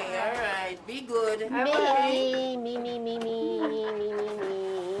 Okay, all right. Be good. Me.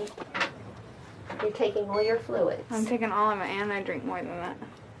 You're taking all your fluids. I'm taking all of it, and I drink more than that.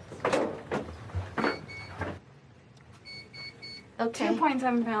 Okay.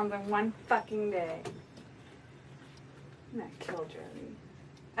 2.7 pounds in one fucking day. That killed Joey.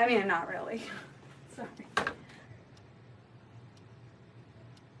 I mean, not really. Sorry.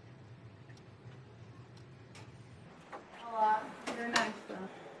 A lot. You're nice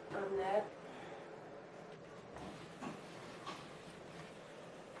though. On that.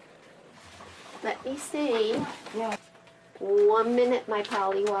 Let me see. Yeah. 1 minute, my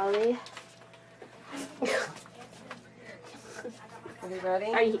Polly Wally. Are you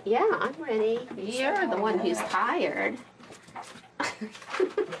ready? Yeah, I'm ready. You're the one who's tired.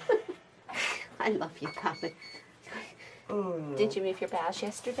 I love you, Polly. Did you move your bowels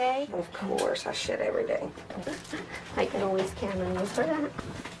yesterday? Of course, I shit every day. I can always count on you for that.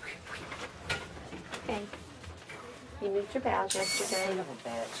 Okay. You moved your bowels yesterday. Son of a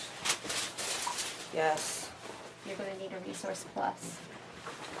bitch. Yes. You're going to need a Resource Plus.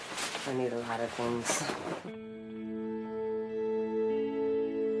 I need a lot of things.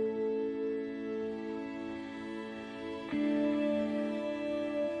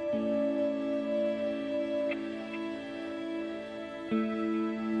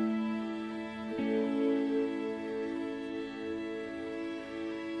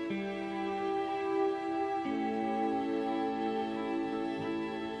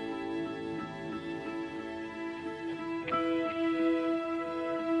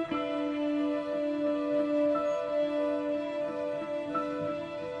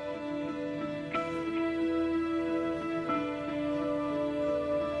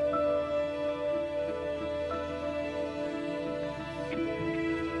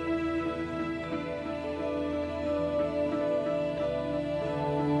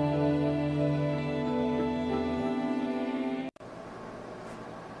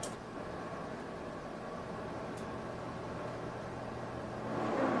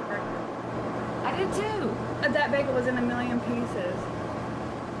 I did too. That bagel was in a million pieces.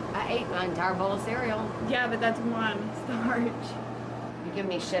 I ate my entire bowl of cereal. Yeah, but that's one starch. You give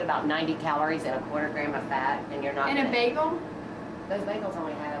me shit about 90 calories and a quarter gram of fat, and you're not. In a bagel? Those bagels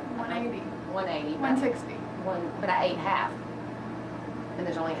only have 180. 180. 160. But I ate half, and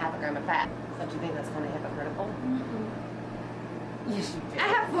there's only half a gram of fat. So do you think that's kind of hypocritical? Yes, you do. I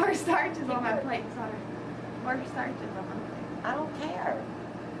have 4 starches on my plate. Sorry. 4 starches on my plate. I don't care.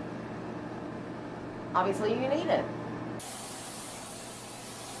 Obviously, you can eat it.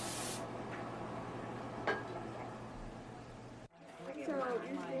 So your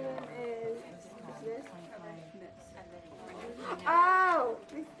spoon is this? Oh,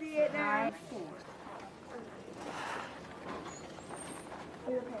 I see it now.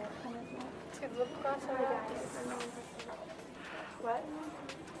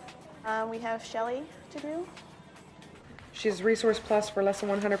 What? We have Shelly to do. She's Resource Plus for less than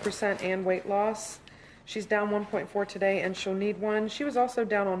 100% and weight loss. She's down 1.4 today and she'll need one. She was also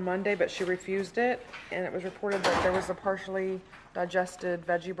down on Monday, but she refused it. And it was reported that there was a partially digested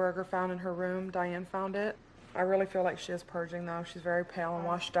veggie burger found in her room. Diane found it. I really feel like she is purging though. She's very pale and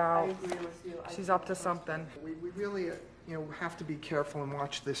washed out. I agree with you. She's up to something. We really, have to be careful and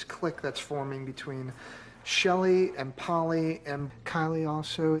watch this clique that's forming between Shelly and Polly and Kylie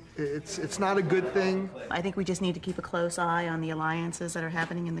also. It's not a good thing. I think we just need to keep a close eye on the alliances that are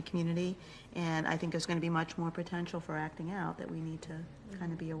happening in the community, and I think there's going to be much more potential for acting out that we need to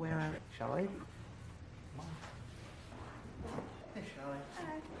kind of be aware of. Shelly? Hey, Shelly.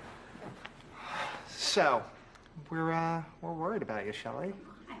 So, we're worried about you, Shelly.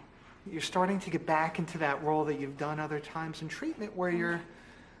 You're starting to get back into that role that you've done other times in treatment where you're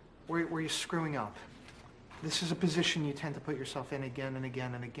screwing up. This is a position you tend to put yourself in again and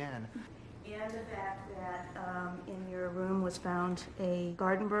again and again. And the fact that in your room was found a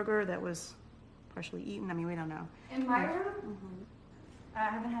garden burger that was partially eaten. I mean, we don't know. In my room? I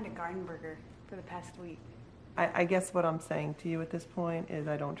haven't had a garden burger for the past week. I guess what I'm saying to you at this point is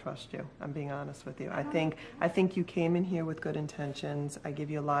I don't trust you. I'm being honest with you. I think you came in here with good intentions. I give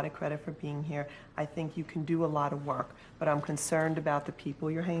you a lot of credit for being here. I think you can do a lot of work, but I'm concerned about the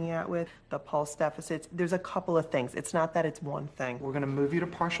people you're hanging out with, the pulse deficits. There's a couple of things. It's not that it's one thing. We're going to move you to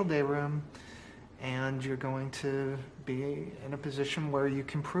partial day room, and you're going to be in a position where you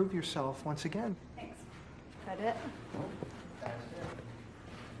can prove yourself once again. Thanks. Is that it?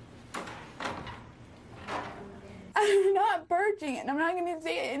 I'm not purging it. I'm not going to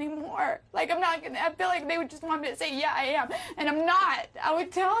say it anymore. Like, I'm not going to, I feel like they would just want me to say, yeah, I am. And I'm not. I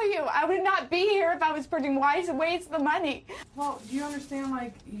would tell you, I would not be here if I was purging. Why waste the money? Well, do you understand,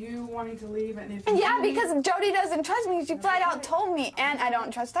 like, you wanting to leave and if Yeah, because Jody doesn't trust me. She flat out told me, and I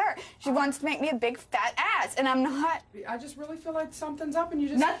don't trust her. She wants to make me a big fat ass, and I'm not. I just really feel like something's up and you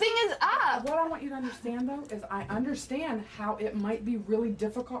just... Nothing is up. What I want you to understand, though, is I understand how it might be really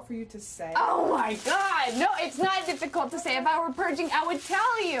difficult for you to say. Oh, my God. No, it's not difficult to say. If I were purging, I would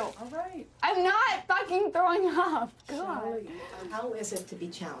tell you. All right. I'm not fucking throwing up. God. How is it to be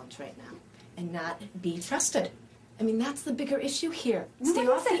challenged right now and not be trusted? I mean, that's the bigger issue here. Stay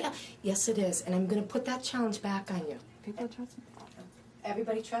off the... Yes, it is. And I'm going to put that challenge back on you. People trust me.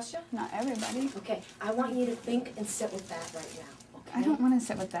 Everybody trust you? Not everybody. Okay, I want you to think and sit with that right now. Okay? I don't want to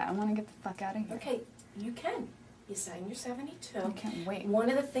sit with that. I want to get the fuck out of here. Okay, you can. You sign your 72. I can't wait. One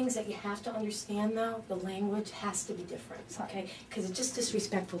of the things that you have to understand, though, the language has to be different. Sorry. Okay? Because it's just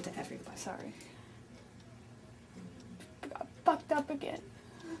disrespectful to everybody. Sorry. I got fucked up again.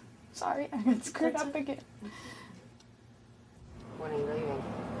 Sorry, I got screwed up again. When are you leaving?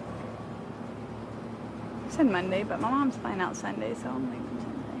 I said Monday, but my mom's flying out Sunday, so I'm leaving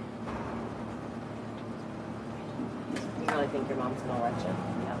Sunday. You really think your mom's gonna let you?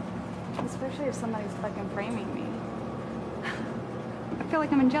 Yeah. Especially if somebody's fucking framing me. I feel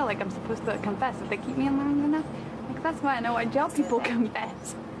like I'm in jail, like I'm supposed to confess. If they keep me in long enough, like that's why I know why jail people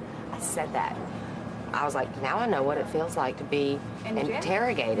confess. I said that. I was like, now I know what it feels like to be In jail?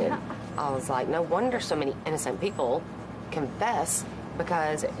 interrogated. Yeah. I was like, no wonder so many innocent people confess,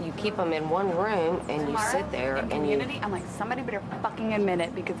 because you keep them in one room and you Tomorrow, sit there in and community, I'm like, somebody better fucking admit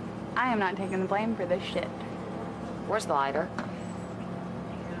it, because I am not taking the blame for this shit. Where's the lighter?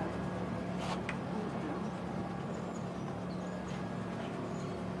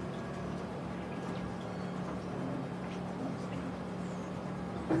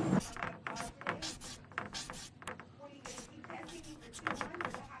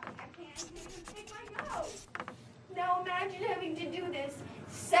 Now imagine having to do this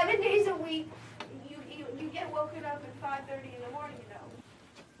 7 days a week. You get woken up at 5:30 in the morning, you know.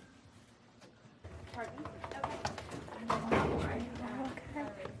 Pardon?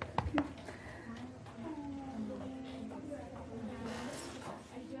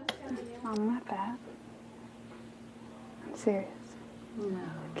 Mom, I'm not bad. I'm serious. No.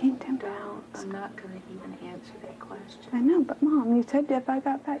 I gained 10 pounds. I'm not going to even answer that question. I know, but Mom, you said if I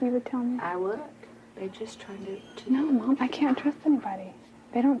got fat, you would tell me. I would. They're just trying to... No, Mom, I can't trust anybody.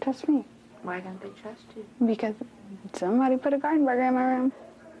 They don't trust me. Why don't they trust you? Because somebody put a garden burger in my room.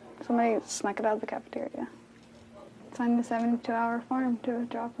 Somebody snuck it out of the cafeteria. Signed a 72-hour form to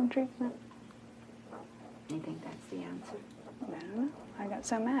withdraw from treatment. You think that's the answer? I don't know. I got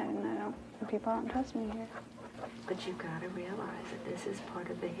so mad, and people don't trust me here. But you've got to realize that this is part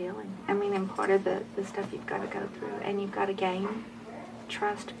of the healing. I mean, and part of the stuff you've got to go through. And you've got to gain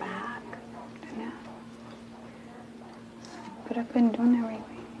trust back. Yeah. But I've been doing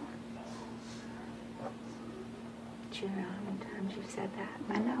everything. Do you know how many times you've said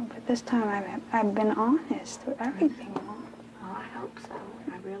that? I know, but this time I've been honest through everything, Mom. Well, I hope so.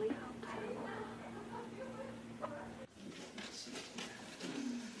 I really hope so.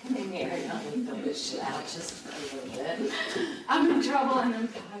 Hey, Mary, let me fill this shit out just for a little bit. I'm in trouble and I'm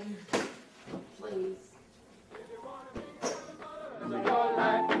tired. Please.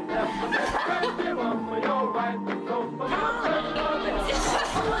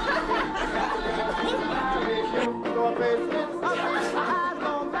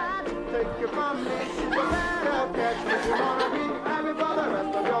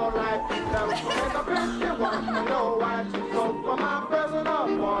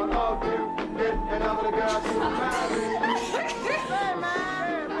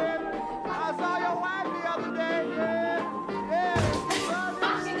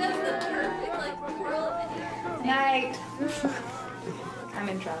 Night. I'm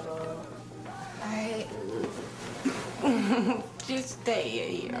in trouble. Alright. Just stay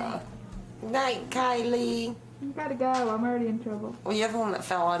here. Night, Kylie. You gotta go. I'm already in trouble. Well, you're the one that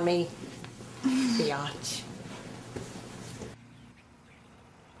fell on me. Biatch.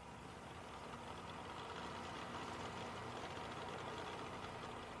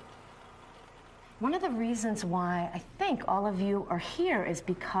 One of the reasons why I think all of you are here is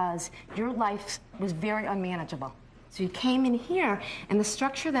because your life was very unmanageable. So you came in here, and the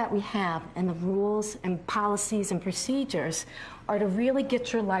structure that we have and the rules and policies and procedures are to really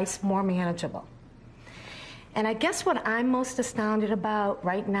get your life more manageable. And I guess what I'm most astounded about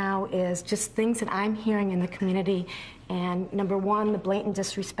right now is just things that I'm hearing in the community. And number one, the blatant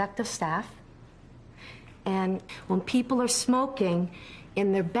disrespect of staff. And when people are smoking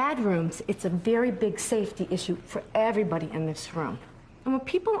in their bedrooms, it's a very big safety issue for everybody in this room. And when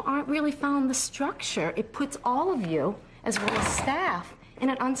people aren't really following the structure, it puts all of you, as well as staff, in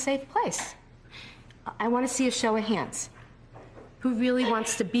an unsafe place. I want to see a show of hands. Who really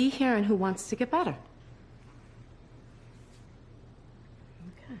wants to be here and who wants to get better?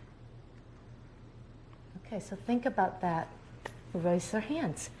 Okay. Okay, so think about that. Raise their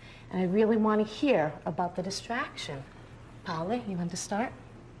hands. And I really want to hear about the distraction. Polly, you want to start?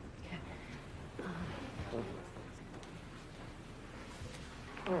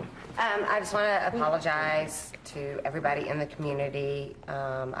 I just want to apologize to everybody in the community.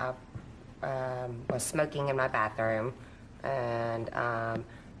 I was smoking in my bathroom, and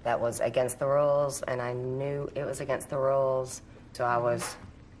that was against the rules, and I knew it was against the rules, so I was,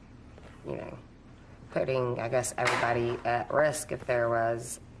 you know, putting, I guess, everybody at risk if there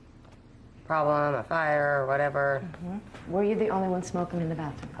was a problem, a fire, or whatever. Mm-hmm. Were you the only one smoking in the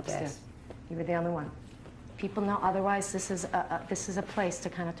bathroom upstairs? Yes. You were the only one. People know otherwise. This is a place to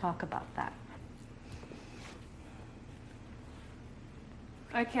kind of talk about that.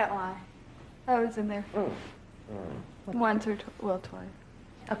 I can't lie. I was in there. Once or twice.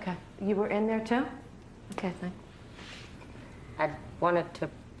 Okay. You were in there too? Okay, thanks. I wanted to,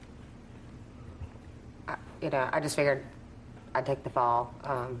 you know, I just figured I'd take the fall.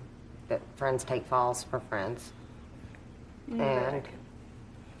 That friends take falls for friends. And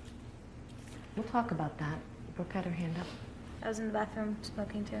we'll talk about that. Brooke had her hand up. I was in the bathroom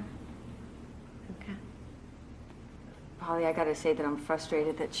smoking too. Okay. Polly, I gotta say that I'm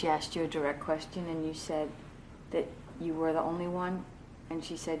frustrated that she asked you a direct question and you said that you were the only one. And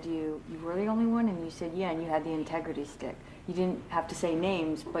she said you were the only one, and you said yeah, and you had the integrity stick. You didn't have to say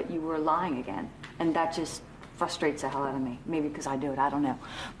names, but you were lying again. And that just frustrates the hell out of me. Maybe because I do it, I don't know.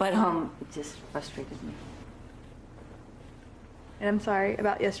 But it just frustrated me. And I'm sorry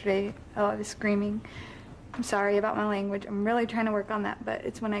about yesterday. Oh, I was screaming. I'm sorry about my language. I'm really trying to work on that, but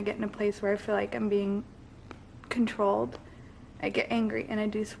it's when I get in a place where I feel like I'm being controlled, I get angry and I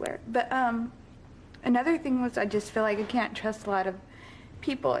do swear. But another thing was I just feel like I can't trust a lot of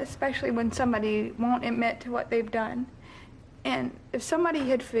people, especially when somebody won't admit to what they've done. And if somebody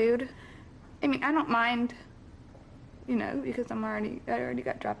hid food, I mean, I don't mind, you know, because I already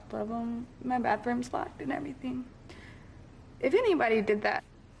got dropped level, my bathroom's locked and everything. If anybody did that,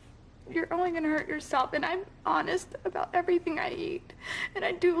 you're only gonna hurt yourself, and I'm honest about everything I eat. And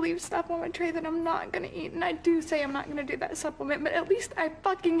I do leave stuff on my tray that I'm not gonna eat, and I do say I'm not gonna do that supplement, but at least I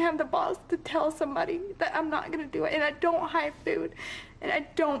fucking have the balls to tell somebody that I'm not gonna do it, and I don't hide food, and I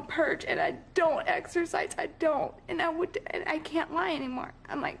don't purge, and I don't exercise, I don't, and I can't lie anymore.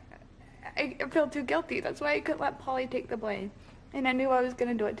 I'm like, I feel too guilty. That's why I couldn't let Polly take the blame. And I knew I was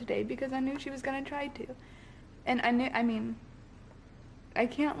gonna do it today because I knew she was gonna try to. And I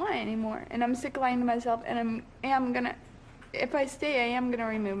can't lie anymore, and I'm sick of lying to myself, and if I stay, I am gonna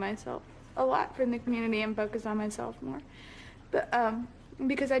remove myself a lot from the community and focus on myself more. But,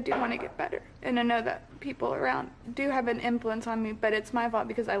 because I do want to get better, and I know that people around do have an influence on me, but it's my fault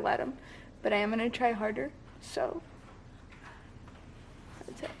because I let them. But I am gonna try harder, so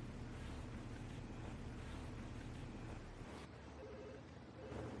that's it.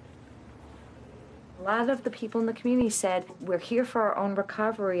 A lot of the people in the community said, we're here for our own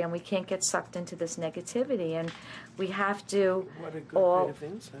recovery and we can't get sucked into this negativity, and we have to What a good all, bit of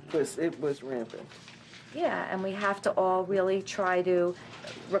insight. Because it was rampant. yeah, and we have to all really try to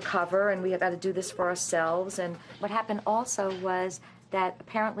recover, and we have got to do this for ourselves. And what happened also was that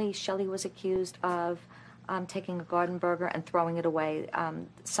apparently Shelley was accused of taking a garden burger and throwing it away.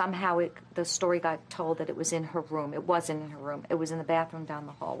 Somehow the story got told that it was in her room. It wasn't in her room. It was in the bathroom down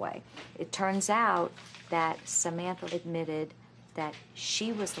the hallway. It turns out that Samantha admitted that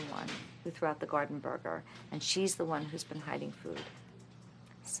she was the one who threw out the garden burger, and she's the one who's been hiding food.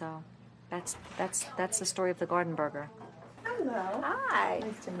 So that's the story of the garden burger. Hello. Hi.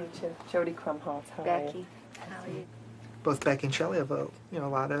 Nice to meet you. Jody Krumholtz. How are Becky, you? how are you? Both Becky and Shelley have a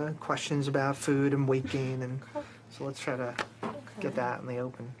lot of questions about food and weight gain, and so let's try to get that in the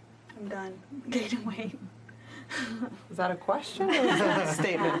open. I'm done gaining weight. Is that a question or is that a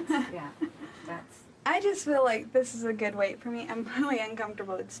statement? Yeah, that's. I just feel like this is a good weight for me. I'm really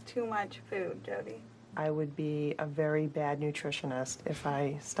uncomfortable. It's too much food, Jody. I would be a very bad nutritionist if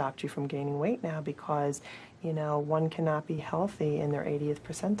I stopped you from gaining weight now, because, you know, one cannot be healthy in their 80th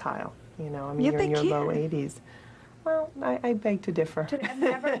percentile. You know, I mean, Yeah, you're in they your low can. 80s. Well, I beg to differ. I've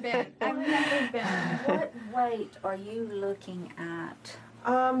never been. I've never been. What weight are you looking at?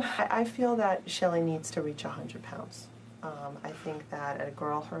 I feel that Shelly needs to reach 100 pounds. I think that at a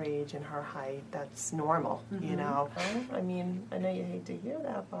girl her age and her height, that's normal, you know? I mean, I know you hate to hear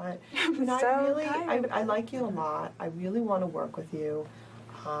that, but I like you a lot. I really want to work with you.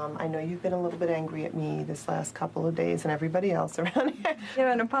 I know you've been a little bit angry at me this last couple of days and everybody else around here. You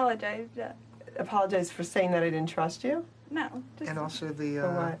haven't apologized yet. Apologize for saying that I didn't trust you? No. And also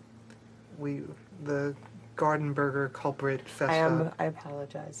For what? the Garden Burger culprit festa. I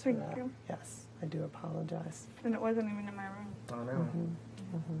apologize for Thank that. you. Yes, I do apologize. And it wasn't even in my room. I know.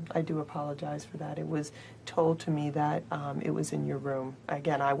 I do apologize for that. It was told to me that it was in your room.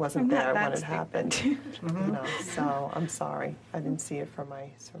 Again, I wasn't I'm not there that when it stupid. happened. You know, so I'm sorry. I didn't see it for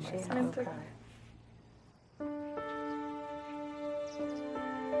myself. It's okay.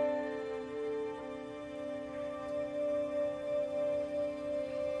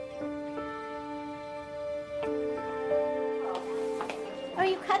 Oh,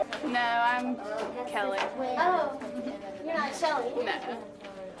 you cut it? No, I'm Kelly. Oh, you're not Shelly? No.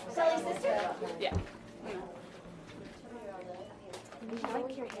 Shelly's sister? Yeah. I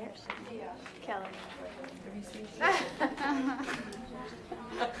like your hair, Kelly.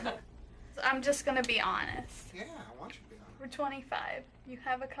 I'm just gonna be honest. Yeah, I want you to be honest. We're 25. You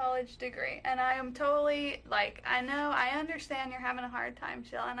have a college degree, and I am totally like, I understand you're having a hard time,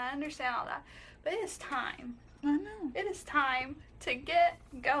 Shell, and I understand all that, but it is time. I know. It is time to get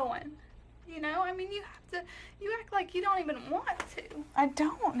going. You know, I mean, you act like you don't even want to. I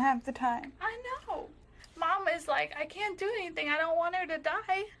don't have the time. I know. Mom is like, I can't do anything. I don't want her to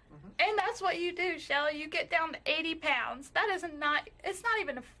die. And that's what you do, Shelly. You get down to 80 pounds. That is not, it's not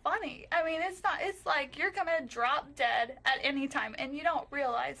even funny. I mean, it's like you're going to drop dead at any time, and you don't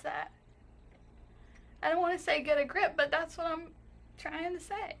realize that. I don't want to say get a grip, but that's what I'm trying to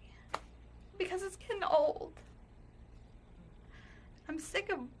say. Because it's getting old. I'm sick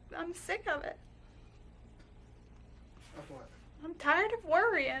of it. Of what? I'm tired of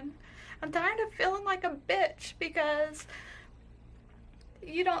worrying. I'm tired of feeling like a bitch because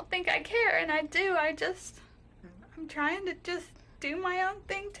you don't think I care, and I do. I'm trying to just do my own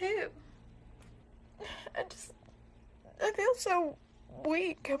thing too. I feel so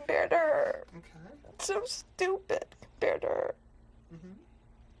weak compared to her. Okay. So stupid compared to her.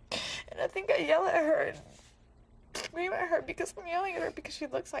 And I think I yell at her and scream at her because I'm yelling at her because she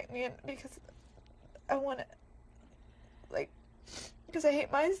looks like me and because I want to, because I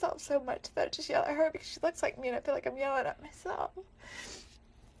hate myself so much that I just yell at her because she looks like me and I feel like I'm yelling at myself.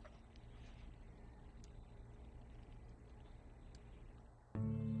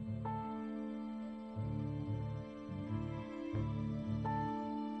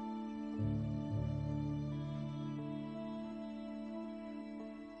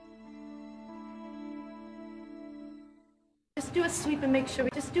 Just do a sweep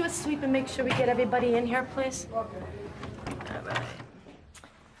and make sure we get everybody in here, please.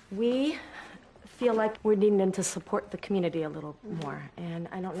 We feel like we're needing them to support the community a little more. And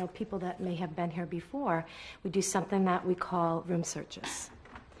I don't know, people that may have been here before, we do something that we call room searches.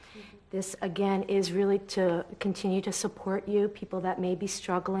 This, again, is really to continue to support you, people that may be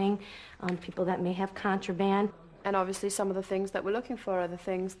struggling, people that may have contraband. And obviously some of the things that we're looking for are the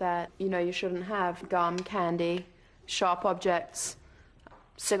things that, you shouldn't have. Gum, candy, sharp objects,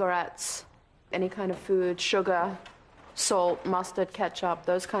 cigarettes, any kind of food, sugar, salt, mustard, ketchup,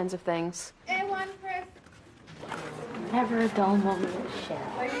 those kinds of things. And one for... Never a dull moment with Shell.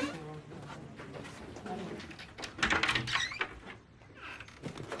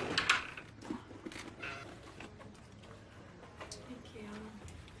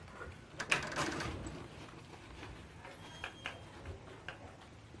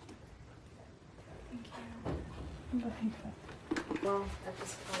 Well, at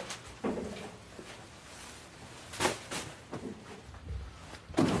this point.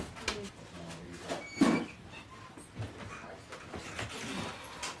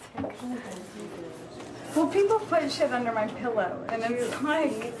 Well, people put shit under my pillow, and it's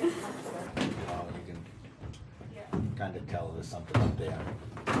like... You can kind of tell there's something up there.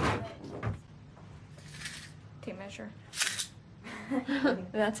 Tape measure.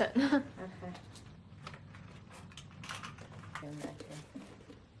 That's it. Okay.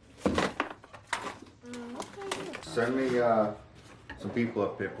 Send me some people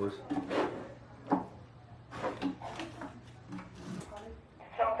up here, please. As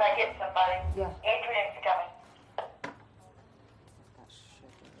soon as I get somebody, Adrian's coming.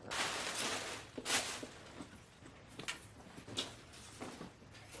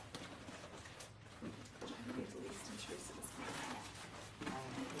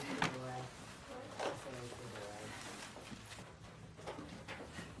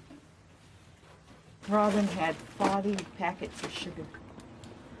 Robin had 40 packets of sugar.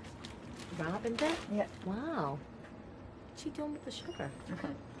 Robin did? Yeah. Wow. What's she doing with the sugar?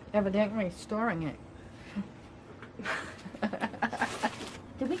 Evidently storing it.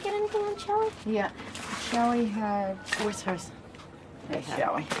 Did we get anything on Shelley? Yeah. Shelley had... Where's hers? Hey,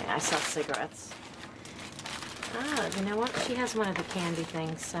 Shelley. Yeah, I saw cigarettes. Ah, you know what? She has one of the candy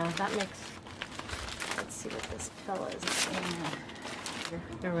things, so that makes... Let's see what this pill is.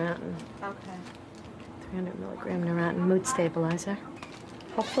 Neurontin. Okay. 300 milligram Neurontin mood stabilizer.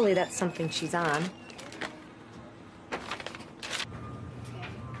 Hopefully that's something she's on.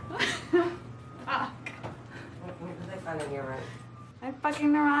 What did they find in your room? I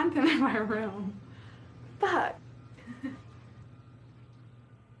fucking Neurontin in my room. Fuck.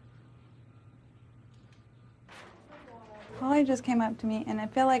 Holly just came up to me, and I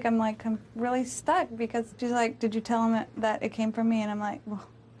feel like I'm really stuck because she's like, "Did you tell him that it came from me?" And I'm like, "Well,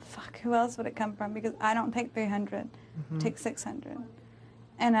 fuck, who else would it come from? Because I don't take 300, I take 600."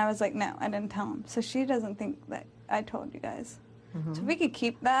 And I was like, "No, I didn't tell him." So she doesn't think that I told you guys. So if we could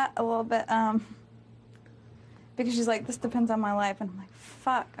keep that a little bit, because she's like, "This depends on my life," and I'm like,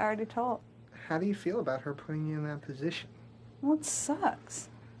 "Fuck, I already told." How do you feel about her putting you in that position? Well, it sucks.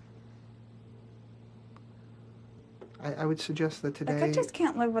 I would suggest that today... Like, I just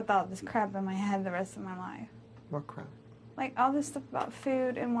can't live with all this crap in my head the rest of my life. What crap? Like, all this stuff about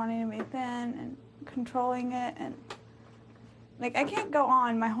food and wanting to be thin and controlling it and... Like, I can't go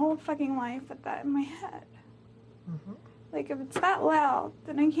on my whole fucking life with that in my head. Like, if it's that loud,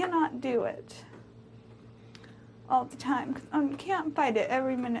 then I cannot do it all the time. Because I can't fight it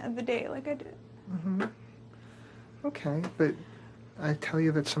every minute of the day like I do. Okay, but I tell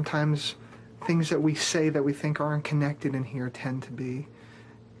you that sometimes things that we say that we think aren't connected in here tend to be.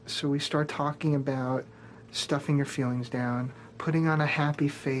 So we start talking about stuffing your feelings down, putting on a happy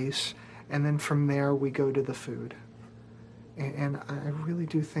face, and then from there we go to the food. And I really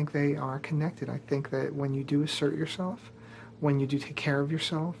do think they are connected. I think that when you do assert yourself, when you do take care of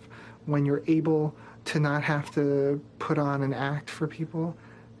yourself, when you're able to not have to put on an act for people,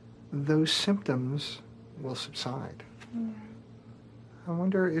 those symptoms will subside. I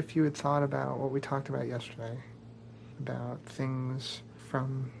wonder if you had thought about what we talked about yesterday, about things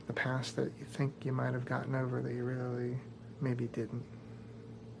from the past that you think you might have gotten over that you really maybe didn't.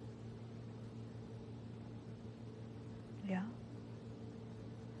 Yeah.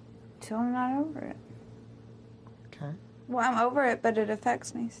 Still I'm not over it. Okay. Well, I'm over it, but it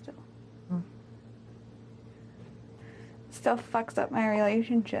affects me still. Still fucks up my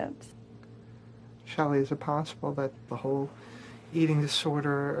relationships. Shelley, is it possible that the whole eating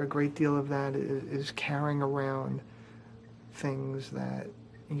disorder, a great deal of that is carrying around things that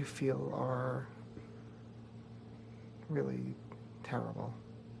you feel are really terrible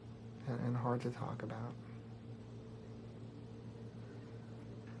and hard to talk about?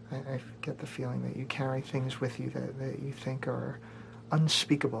 I get the feeling that you carry things with you that you think are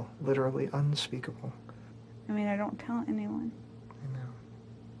unspeakable, literally unspeakable. I mean, I don't tell anyone. I know.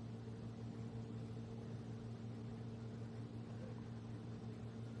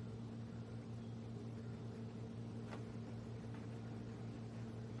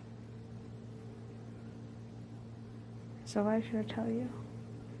 So why should I tell you?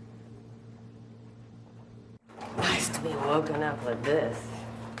 Nice to be woken up with this.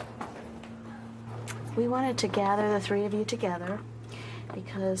 We wanted to gather the three of you together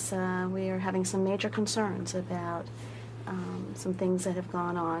because we are having some major concerns about some things that have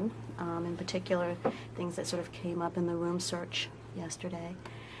gone on, in particular things that sort of came up in the room search yesterday.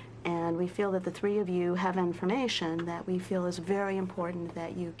 And we feel that the three of you have information that we feel is very important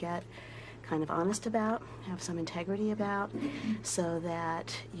that you get kind of honest about, have some integrity about, so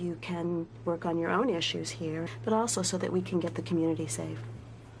that you can work on your own issues here, but also so that we can get the community safe.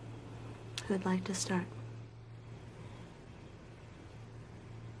 Who'd like to start?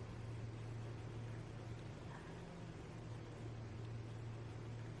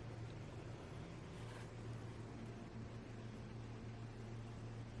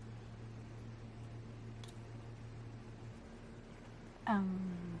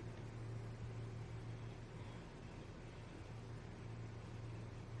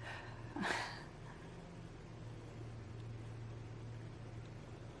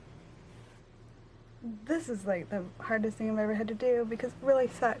 This is like the hardest thing I've ever had to do because it really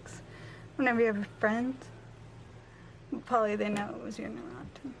sucks. Whenever you have friends, probably they know it was your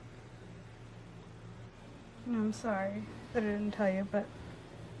Neurontin. And I'm sorry that I didn't tell you, but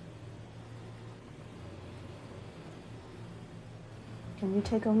Can you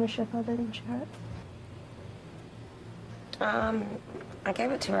take ownership of it and share it? I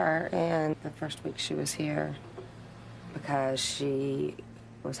gave it to her in the first week she was here because she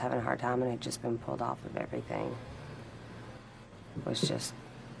was having a hard time and had just been pulled off of everything. Was just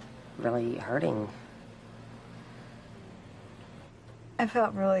really hurting. I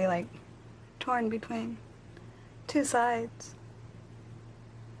felt really like torn between two sides.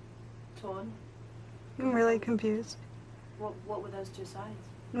 Torn? I'm really confused. What were those two sides?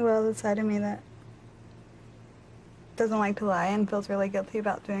 Well, the side of me that doesn't like to lie and feels really guilty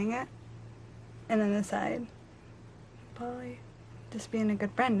about doing it. And then the side, Polly, just being a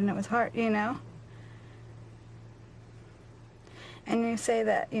good friend, and it was hard, you know? And you say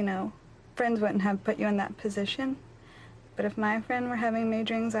that, you know, friends wouldn't have put you in that position. But if my friend were having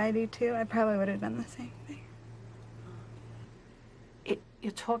major anxiety too, I probably would have done the same thing.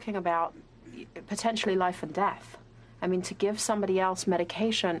 You're talking about potentially life and death. I mean, to give somebody else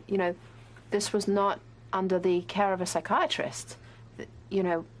medication, you know, this was not under the care of a psychiatrist. You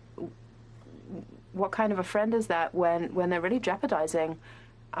know, what kind of a friend is that when they're really jeopardizing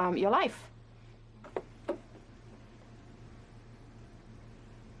your life?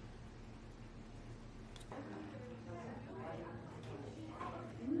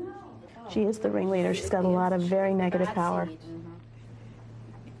 She is the ringleader. She's got a lot of very negative power.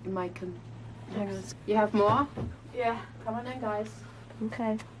 Mike, you have more? Yeah. Come on in, guys.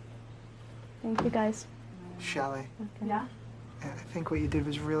 Okay. Thank you, guys. Shelley, Yeah? I think what you did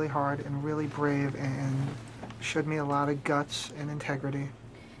was really hard and really brave and showed me a lot of guts and integrity.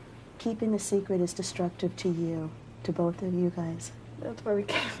 Keeping the secret is destructive to you, to both of you guys. That's where we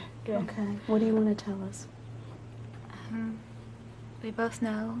came in. Okay. What do you want to tell us? We both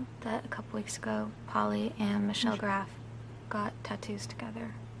know that a couple weeks ago, Polly and Michelle Graff got tattoos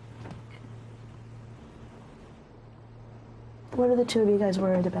together. What are the two of you guys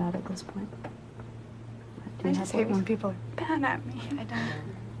worried about at this point? Do I you just have hate worries? when people are bad at me. I don't.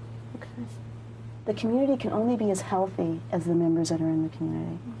 Okay. The community can only be as healthy as the members that are in the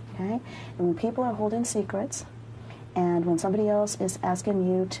community, okay? And when people are holding secrets, and when somebody else is asking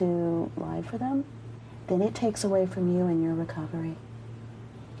you to lie for them, then it takes away from you and your recovery.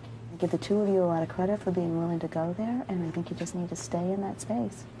 I give the two of you a lot of credit for being willing to go there, and I think you just need to stay in that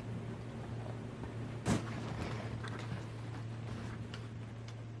space.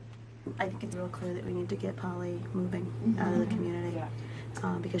 I think it's real clear that we need to get Polly moving out of the community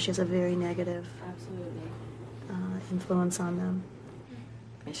because she has a very negative influence on them.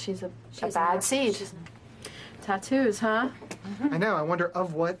 She's a bad seed. Tattoos, huh? I know, I wonder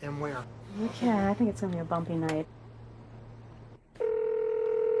of what and where. Okay, I think it's going to be a bumpy night.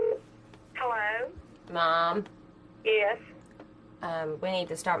 Hello? Mom, Yes. we need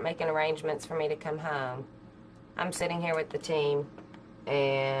to start making arrangements for me to come home. I'm sitting here with the team,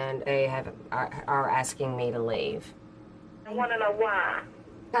 and they are asking me to leave. I want to know why.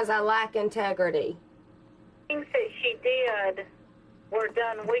 Because I lack integrity. Things that she did were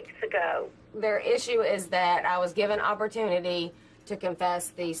done weeks ago. Their issue is that I was given opportunity to confess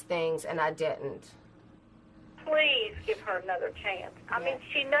these things, and I didn't. Please give her another chance. I mean,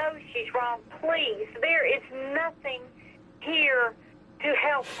 she knows she's wrong. Please. There is nothing here to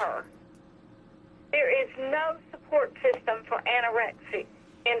help her. There is no support system for anorexic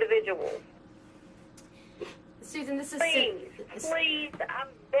individuals. Susan, this is... Please, I'm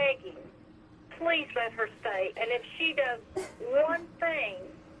begging. Please let her stay. And if she does one thing,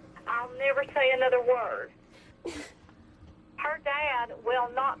 I'll never say another word. Her dad will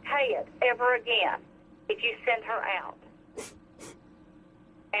not pay it ever again if you send her out.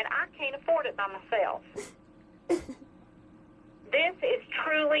 And I can't afford it by myself. This is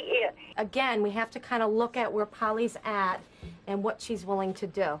truly it. Again, we have to kind of look at where Polly's at and what she's willing to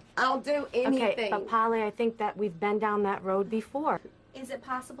do. I'll do anything. Okay, but Polly, I think that we've been down that road before. Is it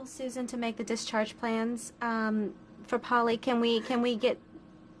possible, Susan, to make the discharge plans for Polly? Can we get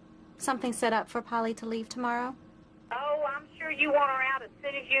something set up for Polly to leave tomorrow? Oh, I'm sure you want her out as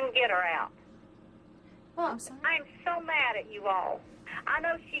soon as you can get her out. Well, I'm sorry. I'm so mad at you all. I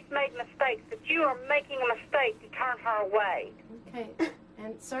know she's made mistakes, but you are making a mistake to turn her away. Okay,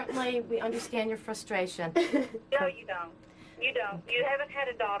 and certainly we understand your frustration. No, you don't. You don't. You haven't had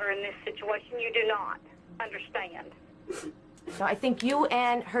a daughter in this situation. You do not understand. So I think you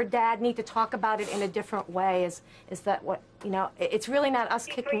and her dad need to talk about it in a different way. Is that what, you know, it's really not us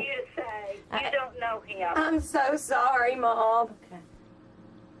For kicking... you to say, you don't know him. I'm so sorry, Mom. Okay.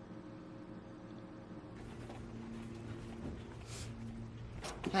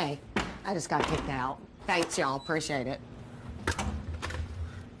 Hey, I just got kicked out. Thanks, y'all. Appreciate it.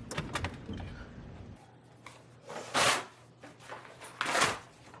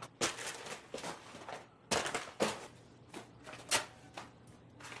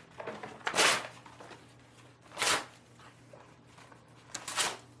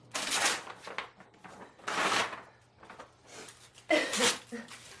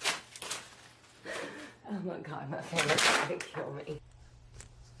 God, my family's trying to kill me.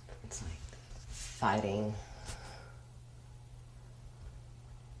 It's like fighting.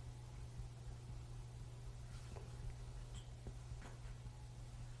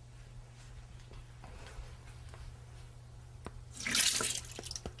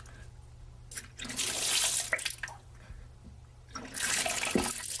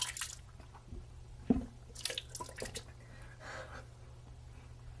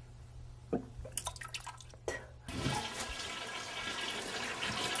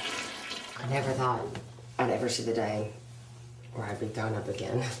 I never thought I'd ever see the day where I'd be thrown up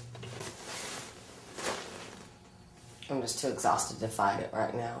again. I'm just too exhausted to fight it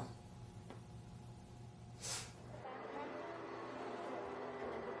right now.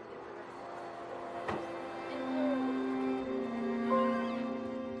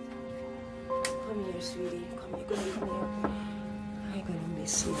 Come here, sweetie. Come here, come here. I'm gonna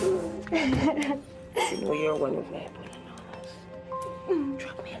miss you. You know you're one of my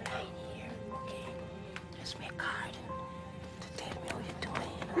Drop me a line here, okay? Just me a card to tell me how you're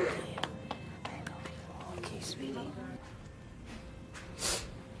doing, okay? I love you. Okay, sweetie.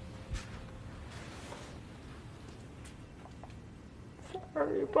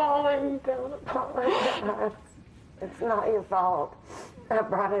 Sorry, Polly. Don't apologize. It's not your fault. I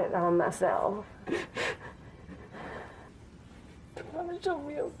brought it on myself. Promise you'll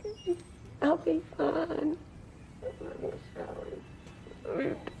be okay. I'll be fine. I love you, Shelly.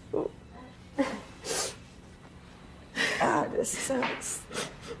 You too. Ah, this sucks.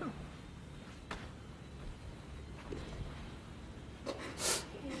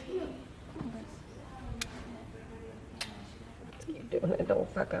 Keep doing it. Don't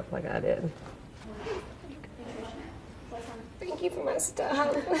fuck up like I did. Thank you for my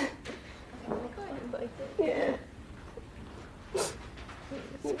stuff. Yeah.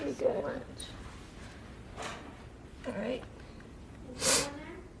 You'll be good. All right.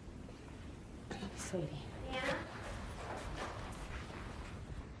 Sweetie.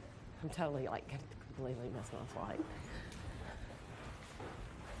 I'm totally like completely missing my flight.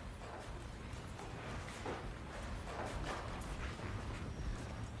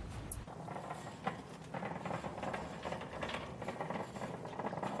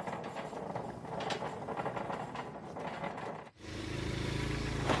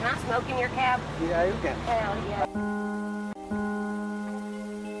 Can I smoke in your cab? Yeah, you can. Hell yeah.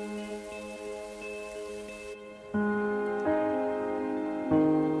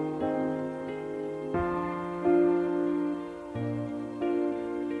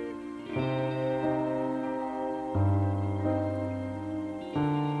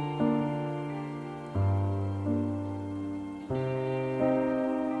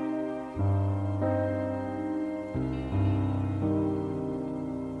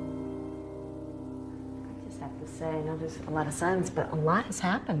 Say, I know there's a lot of silence, but a lot has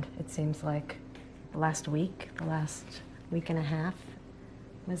happened, it seems like. The last week, the last week and a half.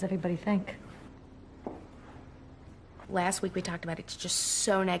 What does everybody think? Last week we talked about it's just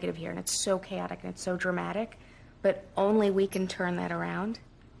so negative here, and it's so chaotic, and it's so dramatic, but only we can turn that around.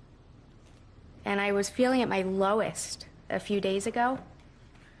 And I was feeling at my lowest a few days ago,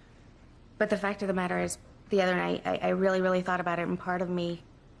 but the fact of the matter is, the other night, I really, really thought about it, and part of me,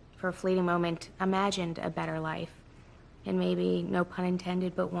 for a fleeting moment, imagined a better life. And maybe, no pun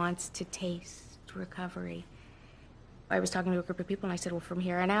intended, but wants to taste recovery. I was talking to a group of people and I said, well, from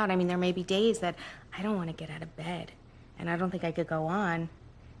here on out, I mean, there may be days that I don't want to get out of bed. And I don't think I could go on,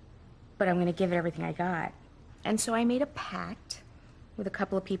 but I'm going to give it everything I got. And so I made a pact with a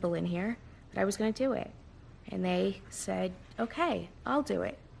couple of people in here that I was going to do it. And they said, okay, I'll do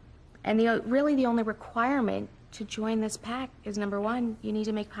it. And really the only requirement to join this pact is, number one, you need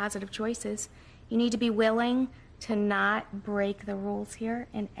to make positive choices. You need to be willing to not break the rules here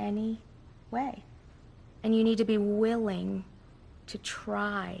in any way. And you need to be willing to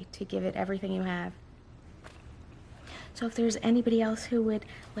try to give it everything you have. So if there's anybody else who would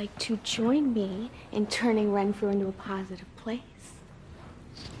like to join me in turning Renfrew into a positive place,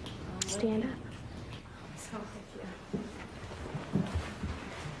 stand up.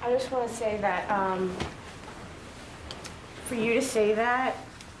 I just want to say that for you to say that,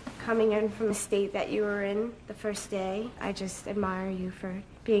 coming in from the state that you were in the first day, I just admire you for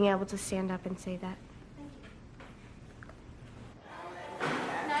being able to stand up and say that.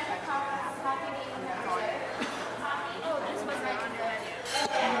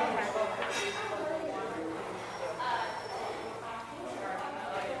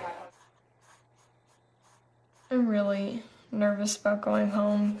 I'm really nervous about going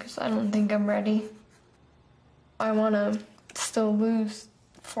home because I don't think I'm ready. I want to still lose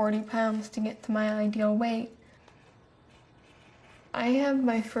 40 pounds to get to my ideal weight. I have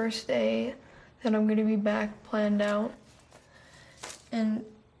my first day that I'm going to be back planned out, and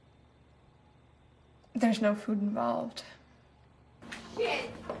there's no food involved. Shit.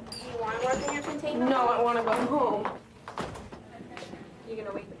 You want to work in your container? No, I want to go home. You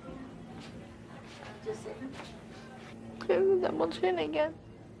gonna wait with me? Just sit. Double chin again.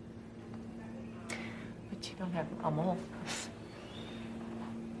 But you don't have a mole.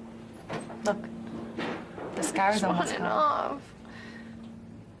 Look, the scar's almost gone. Off.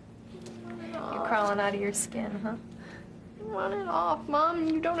 You're crawling out of your skin, huh? I want it off, Mom.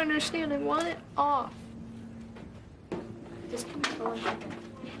 You don't understand. I want it off. Just control it.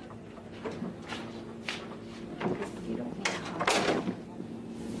 You don't need a hug.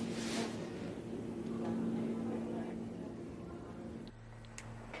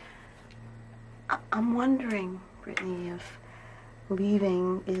 I'm wondering, Brittany, if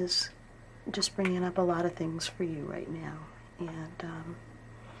leaving is just bringing up a lot of things for you right now,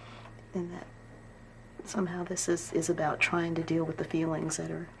 and that somehow this is about trying to deal with the feelings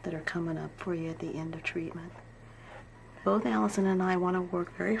that are coming up for you at the end of treatment. Both Allison and I want to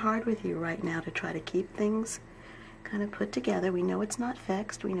work very hard with you right now to try to keep things kind of put together. We know it's not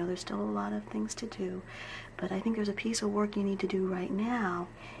fixed. We know there's still a lot of things to do, but I think there's a piece of work you need to do right now,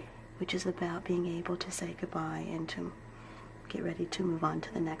 which is about being able to say goodbye and to get ready to move on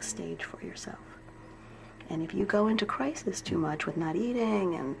to the next stage for yourself. And if you go into crisis too much with not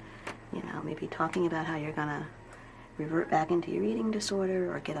eating and, maybe talking about how you're gonna revert back into your eating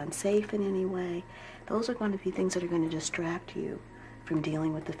disorder or get unsafe in any way, those are going to be things that are going to distract you from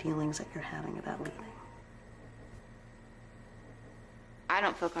dealing with the feelings that you're having about leaving. I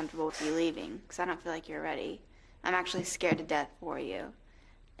don't feel comfortable with you leaving because I don't feel like you're ready. I'm actually scared to death for you.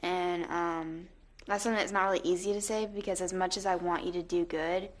 And that's something that's not really easy to say because as much as I want you to do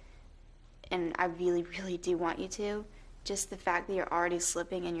good, and I really, really do want you to, just the fact that you're already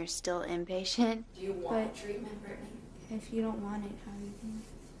slipping and you're still impatient. Do you want treatment, Brittany? If you don't want it, how are you doing?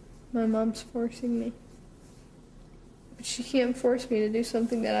 My mom's forcing me. But she can't force me to do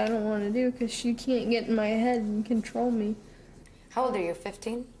something that I don't want to do because she can't get in my head and control me. How old are you,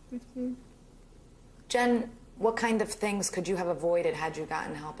 15? 15. Jen, what kind of things could you have avoided had you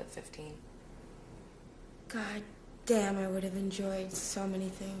gotten help at 15? God damn, I would have enjoyed so many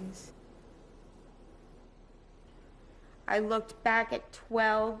things. I looked back at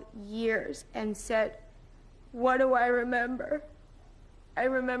 12 years and said, what do I remember? I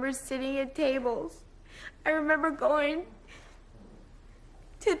remember sitting at tables. I remember going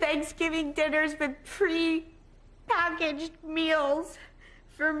to Thanksgiving dinners with pre-packaged meals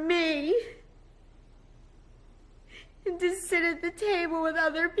for me. And to sit at the table with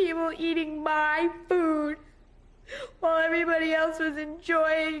other people eating my food while everybody else was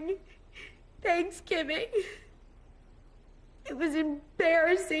enjoying Thanksgiving. It was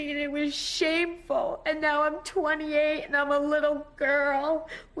embarrassing and it was shameful. And now I'm 28 and I'm a little girl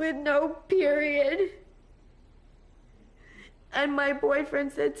with no period. And my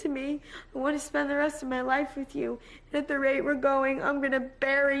boyfriend said to me, I want to spend the rest of my life with you. And at the rate we're going, I'm going to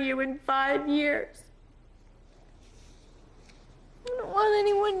bury you in 5 years. I don't want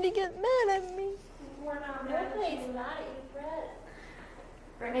anyone to get mad at me. We're not mad at you.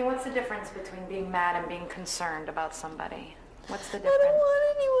 Brittany, what's the difference between being mad and being concerned about somebody? What's the I difference? don't want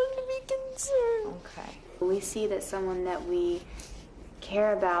anyone to be concerned. Okay. We see that someone that we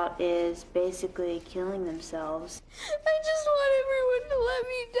care about is basically killing themselves. I just want everyone to let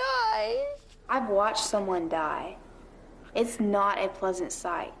me die. I've watched someone die. It's not a pleasant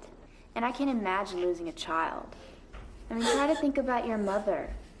sight. And I can't imagine losing a child. I mean, try to think about your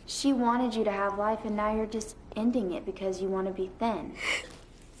mother. She wanted you to have life, and now you're just ending it because you want to be thin.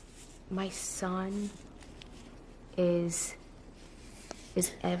 My son is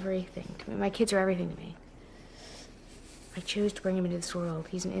everything to me. My kids are everything to me. I chose to bring him into this world.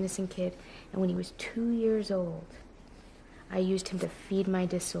 He's an innocent kid, and when he was 2 years old, I used him to feed my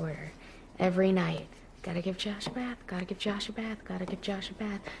disorder every night. Gotta give Josh a bath, gotta give Josh a bath, gotta give Josh a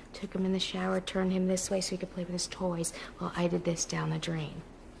bath. Took him in the shower, turned him this way so he could play with his toys while I did this down the drain.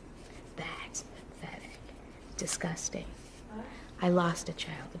 That's pathetic. Disgusting. I lost a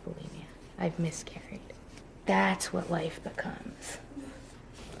child to bulimia. I've miscarried. That's what life becomes.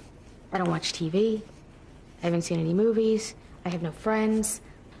 I don't watch TV. I haven't seen any movies. I have no friends.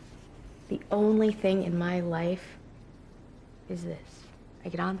 The only thing in my life is this. I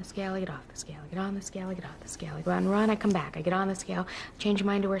get on the scale, I get off the scale, I get on the scale, I get off the scale. I go out and run, I come back. I get on the scale, I change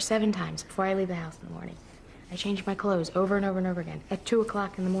my underwear 7 times before I leave the house in the morning. I change my clothes over and over and over again at 2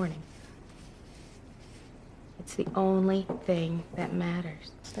 o'clock in the morning. It's the only thing that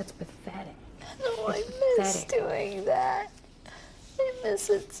matters. That's pathetic. No, I miss pathetic. doing that. I miss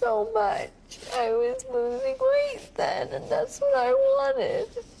it so much. I was losing weight then, and that's what I wanted.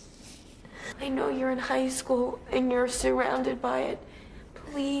 I know you're in high school and you're surrounded by it.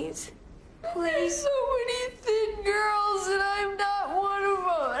 Please, please. There's so many thin girls, and I'm not one of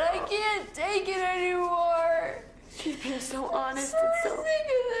them, and I can't take it anymore. She's been so honest and so sick of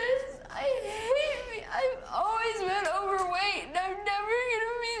this. I hate me. I've always been overweight, and I'm never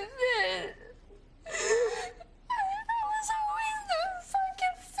gonna be thin. I was always the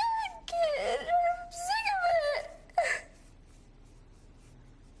fucking fat kid. I'm sick of it.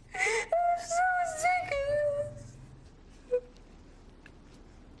 I'm so sick of this.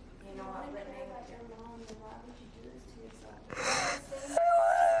 You know what, Whitney? Your mom, why would you do this to yourself?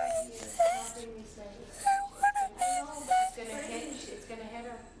 It's gonna hit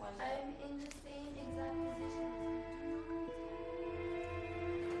her one day. I'm in the same exact position.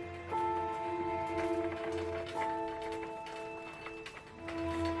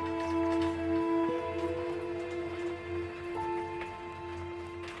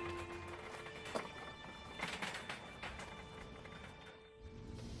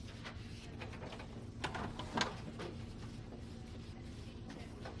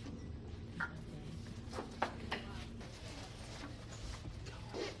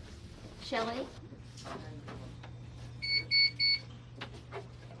 Shelley?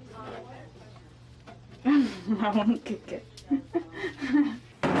 I won't kick it.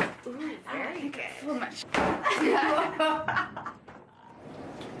 Ooh, very good. So much. I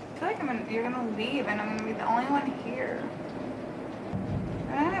feel like you're gonna leave and I'm gonna be the only one here.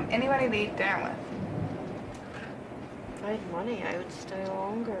 I don't have anybody to eat dinner with. If I had money, I would stay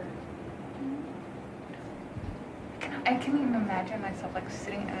longer. I can't even imagine myself like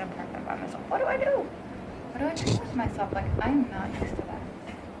sitting in an apartment by myself. What do I do? What do I do with myself? Like, I'm not used to that.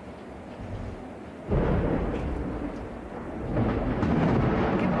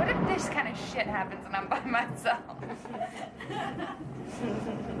 Okay, what if this kind of shit happens and I'm by myself? I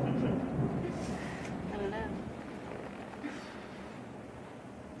don't know.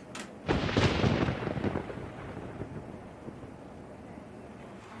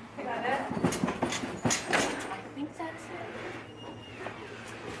 Is that it? I think that's it.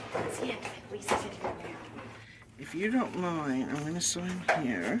 That's it. Lisa, sit here now. If you don't mind, I'm going to sign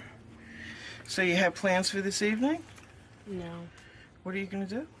here. So you have plans for this evening? No, What are you going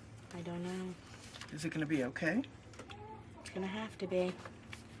to do? I don't know. Is it going to be okay? It's gonna have to be.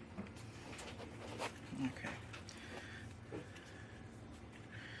 Okay.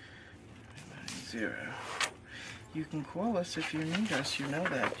 990. You can call us if you need us. You know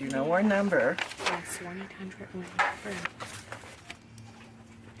that. You know our number. Yes, 1-800-WIN-FRIEND.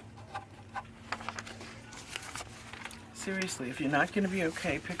 Seriously, if you're not going to be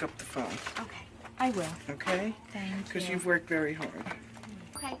okay, pick up the phone. Okay, I will. Okay? Thank Because you. you've worked very hard.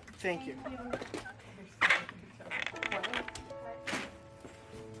 Okay. Thank you.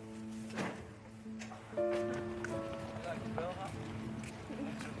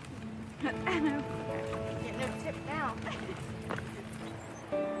 Get no tip now.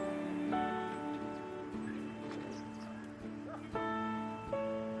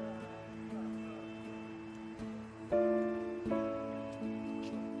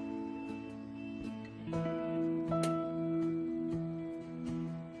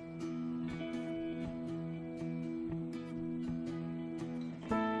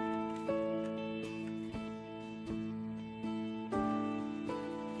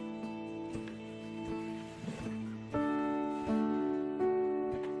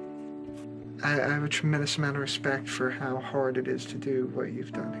 I have a tremendous amount of respect for how hard it is to do what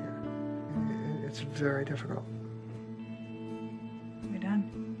you've done here. It's very difficult. We're done.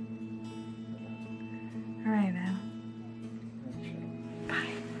 All right, now.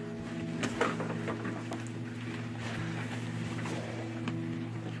 Bye.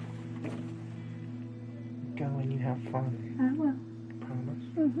 Go when you have fun. I will. Promise?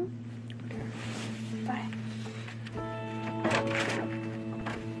 Mm-hmm. Bye.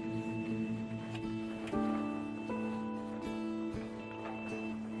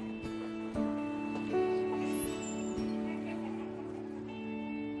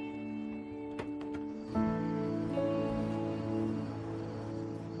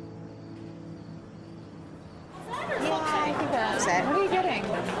 What are you getting?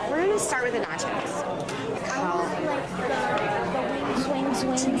 We're gonna start with the nachos.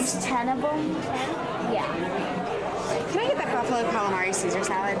 Wings, 10 of them? Yeah. Can I get that buffalo calamari Caesar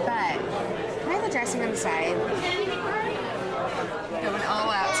salad? But can I have the dressing on the side? Going all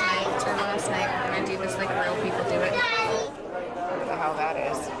out tonight. After last night, we're gonna do this like real real people do it. What the hell that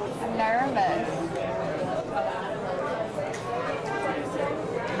is? I'm nervous.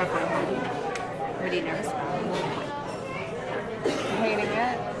 What are you nervous about? Hating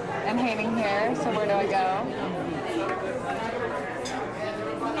it and hating here, so where do I go?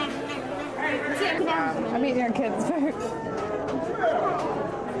 I'm eating your kids' food.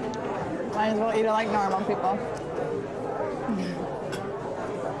 Might as well eat it like normal people.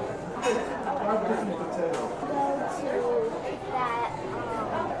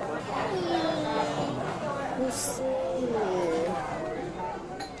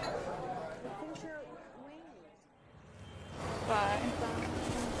 Bye.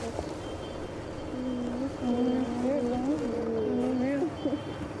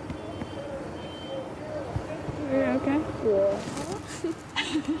 Are you okay? Yeah.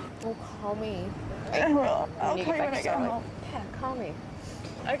 Well, call me. I will. I'll When you call you get when I back get to Charlotte. home. Yeah, call me.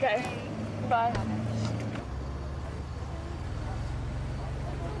 Okay. Bye.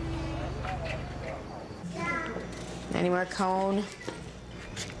 Any more cone?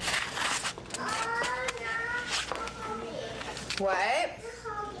 What?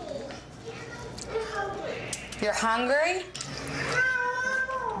 You're hungry?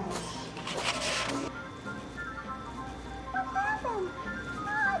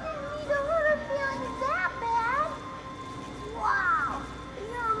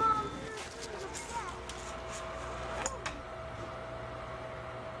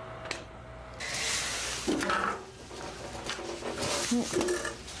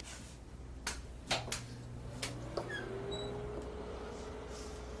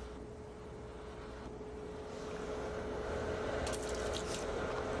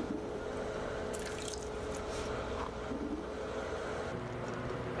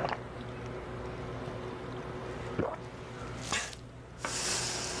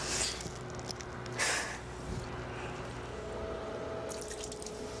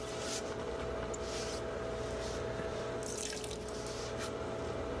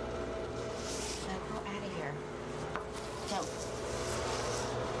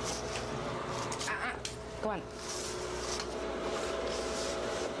 Go on.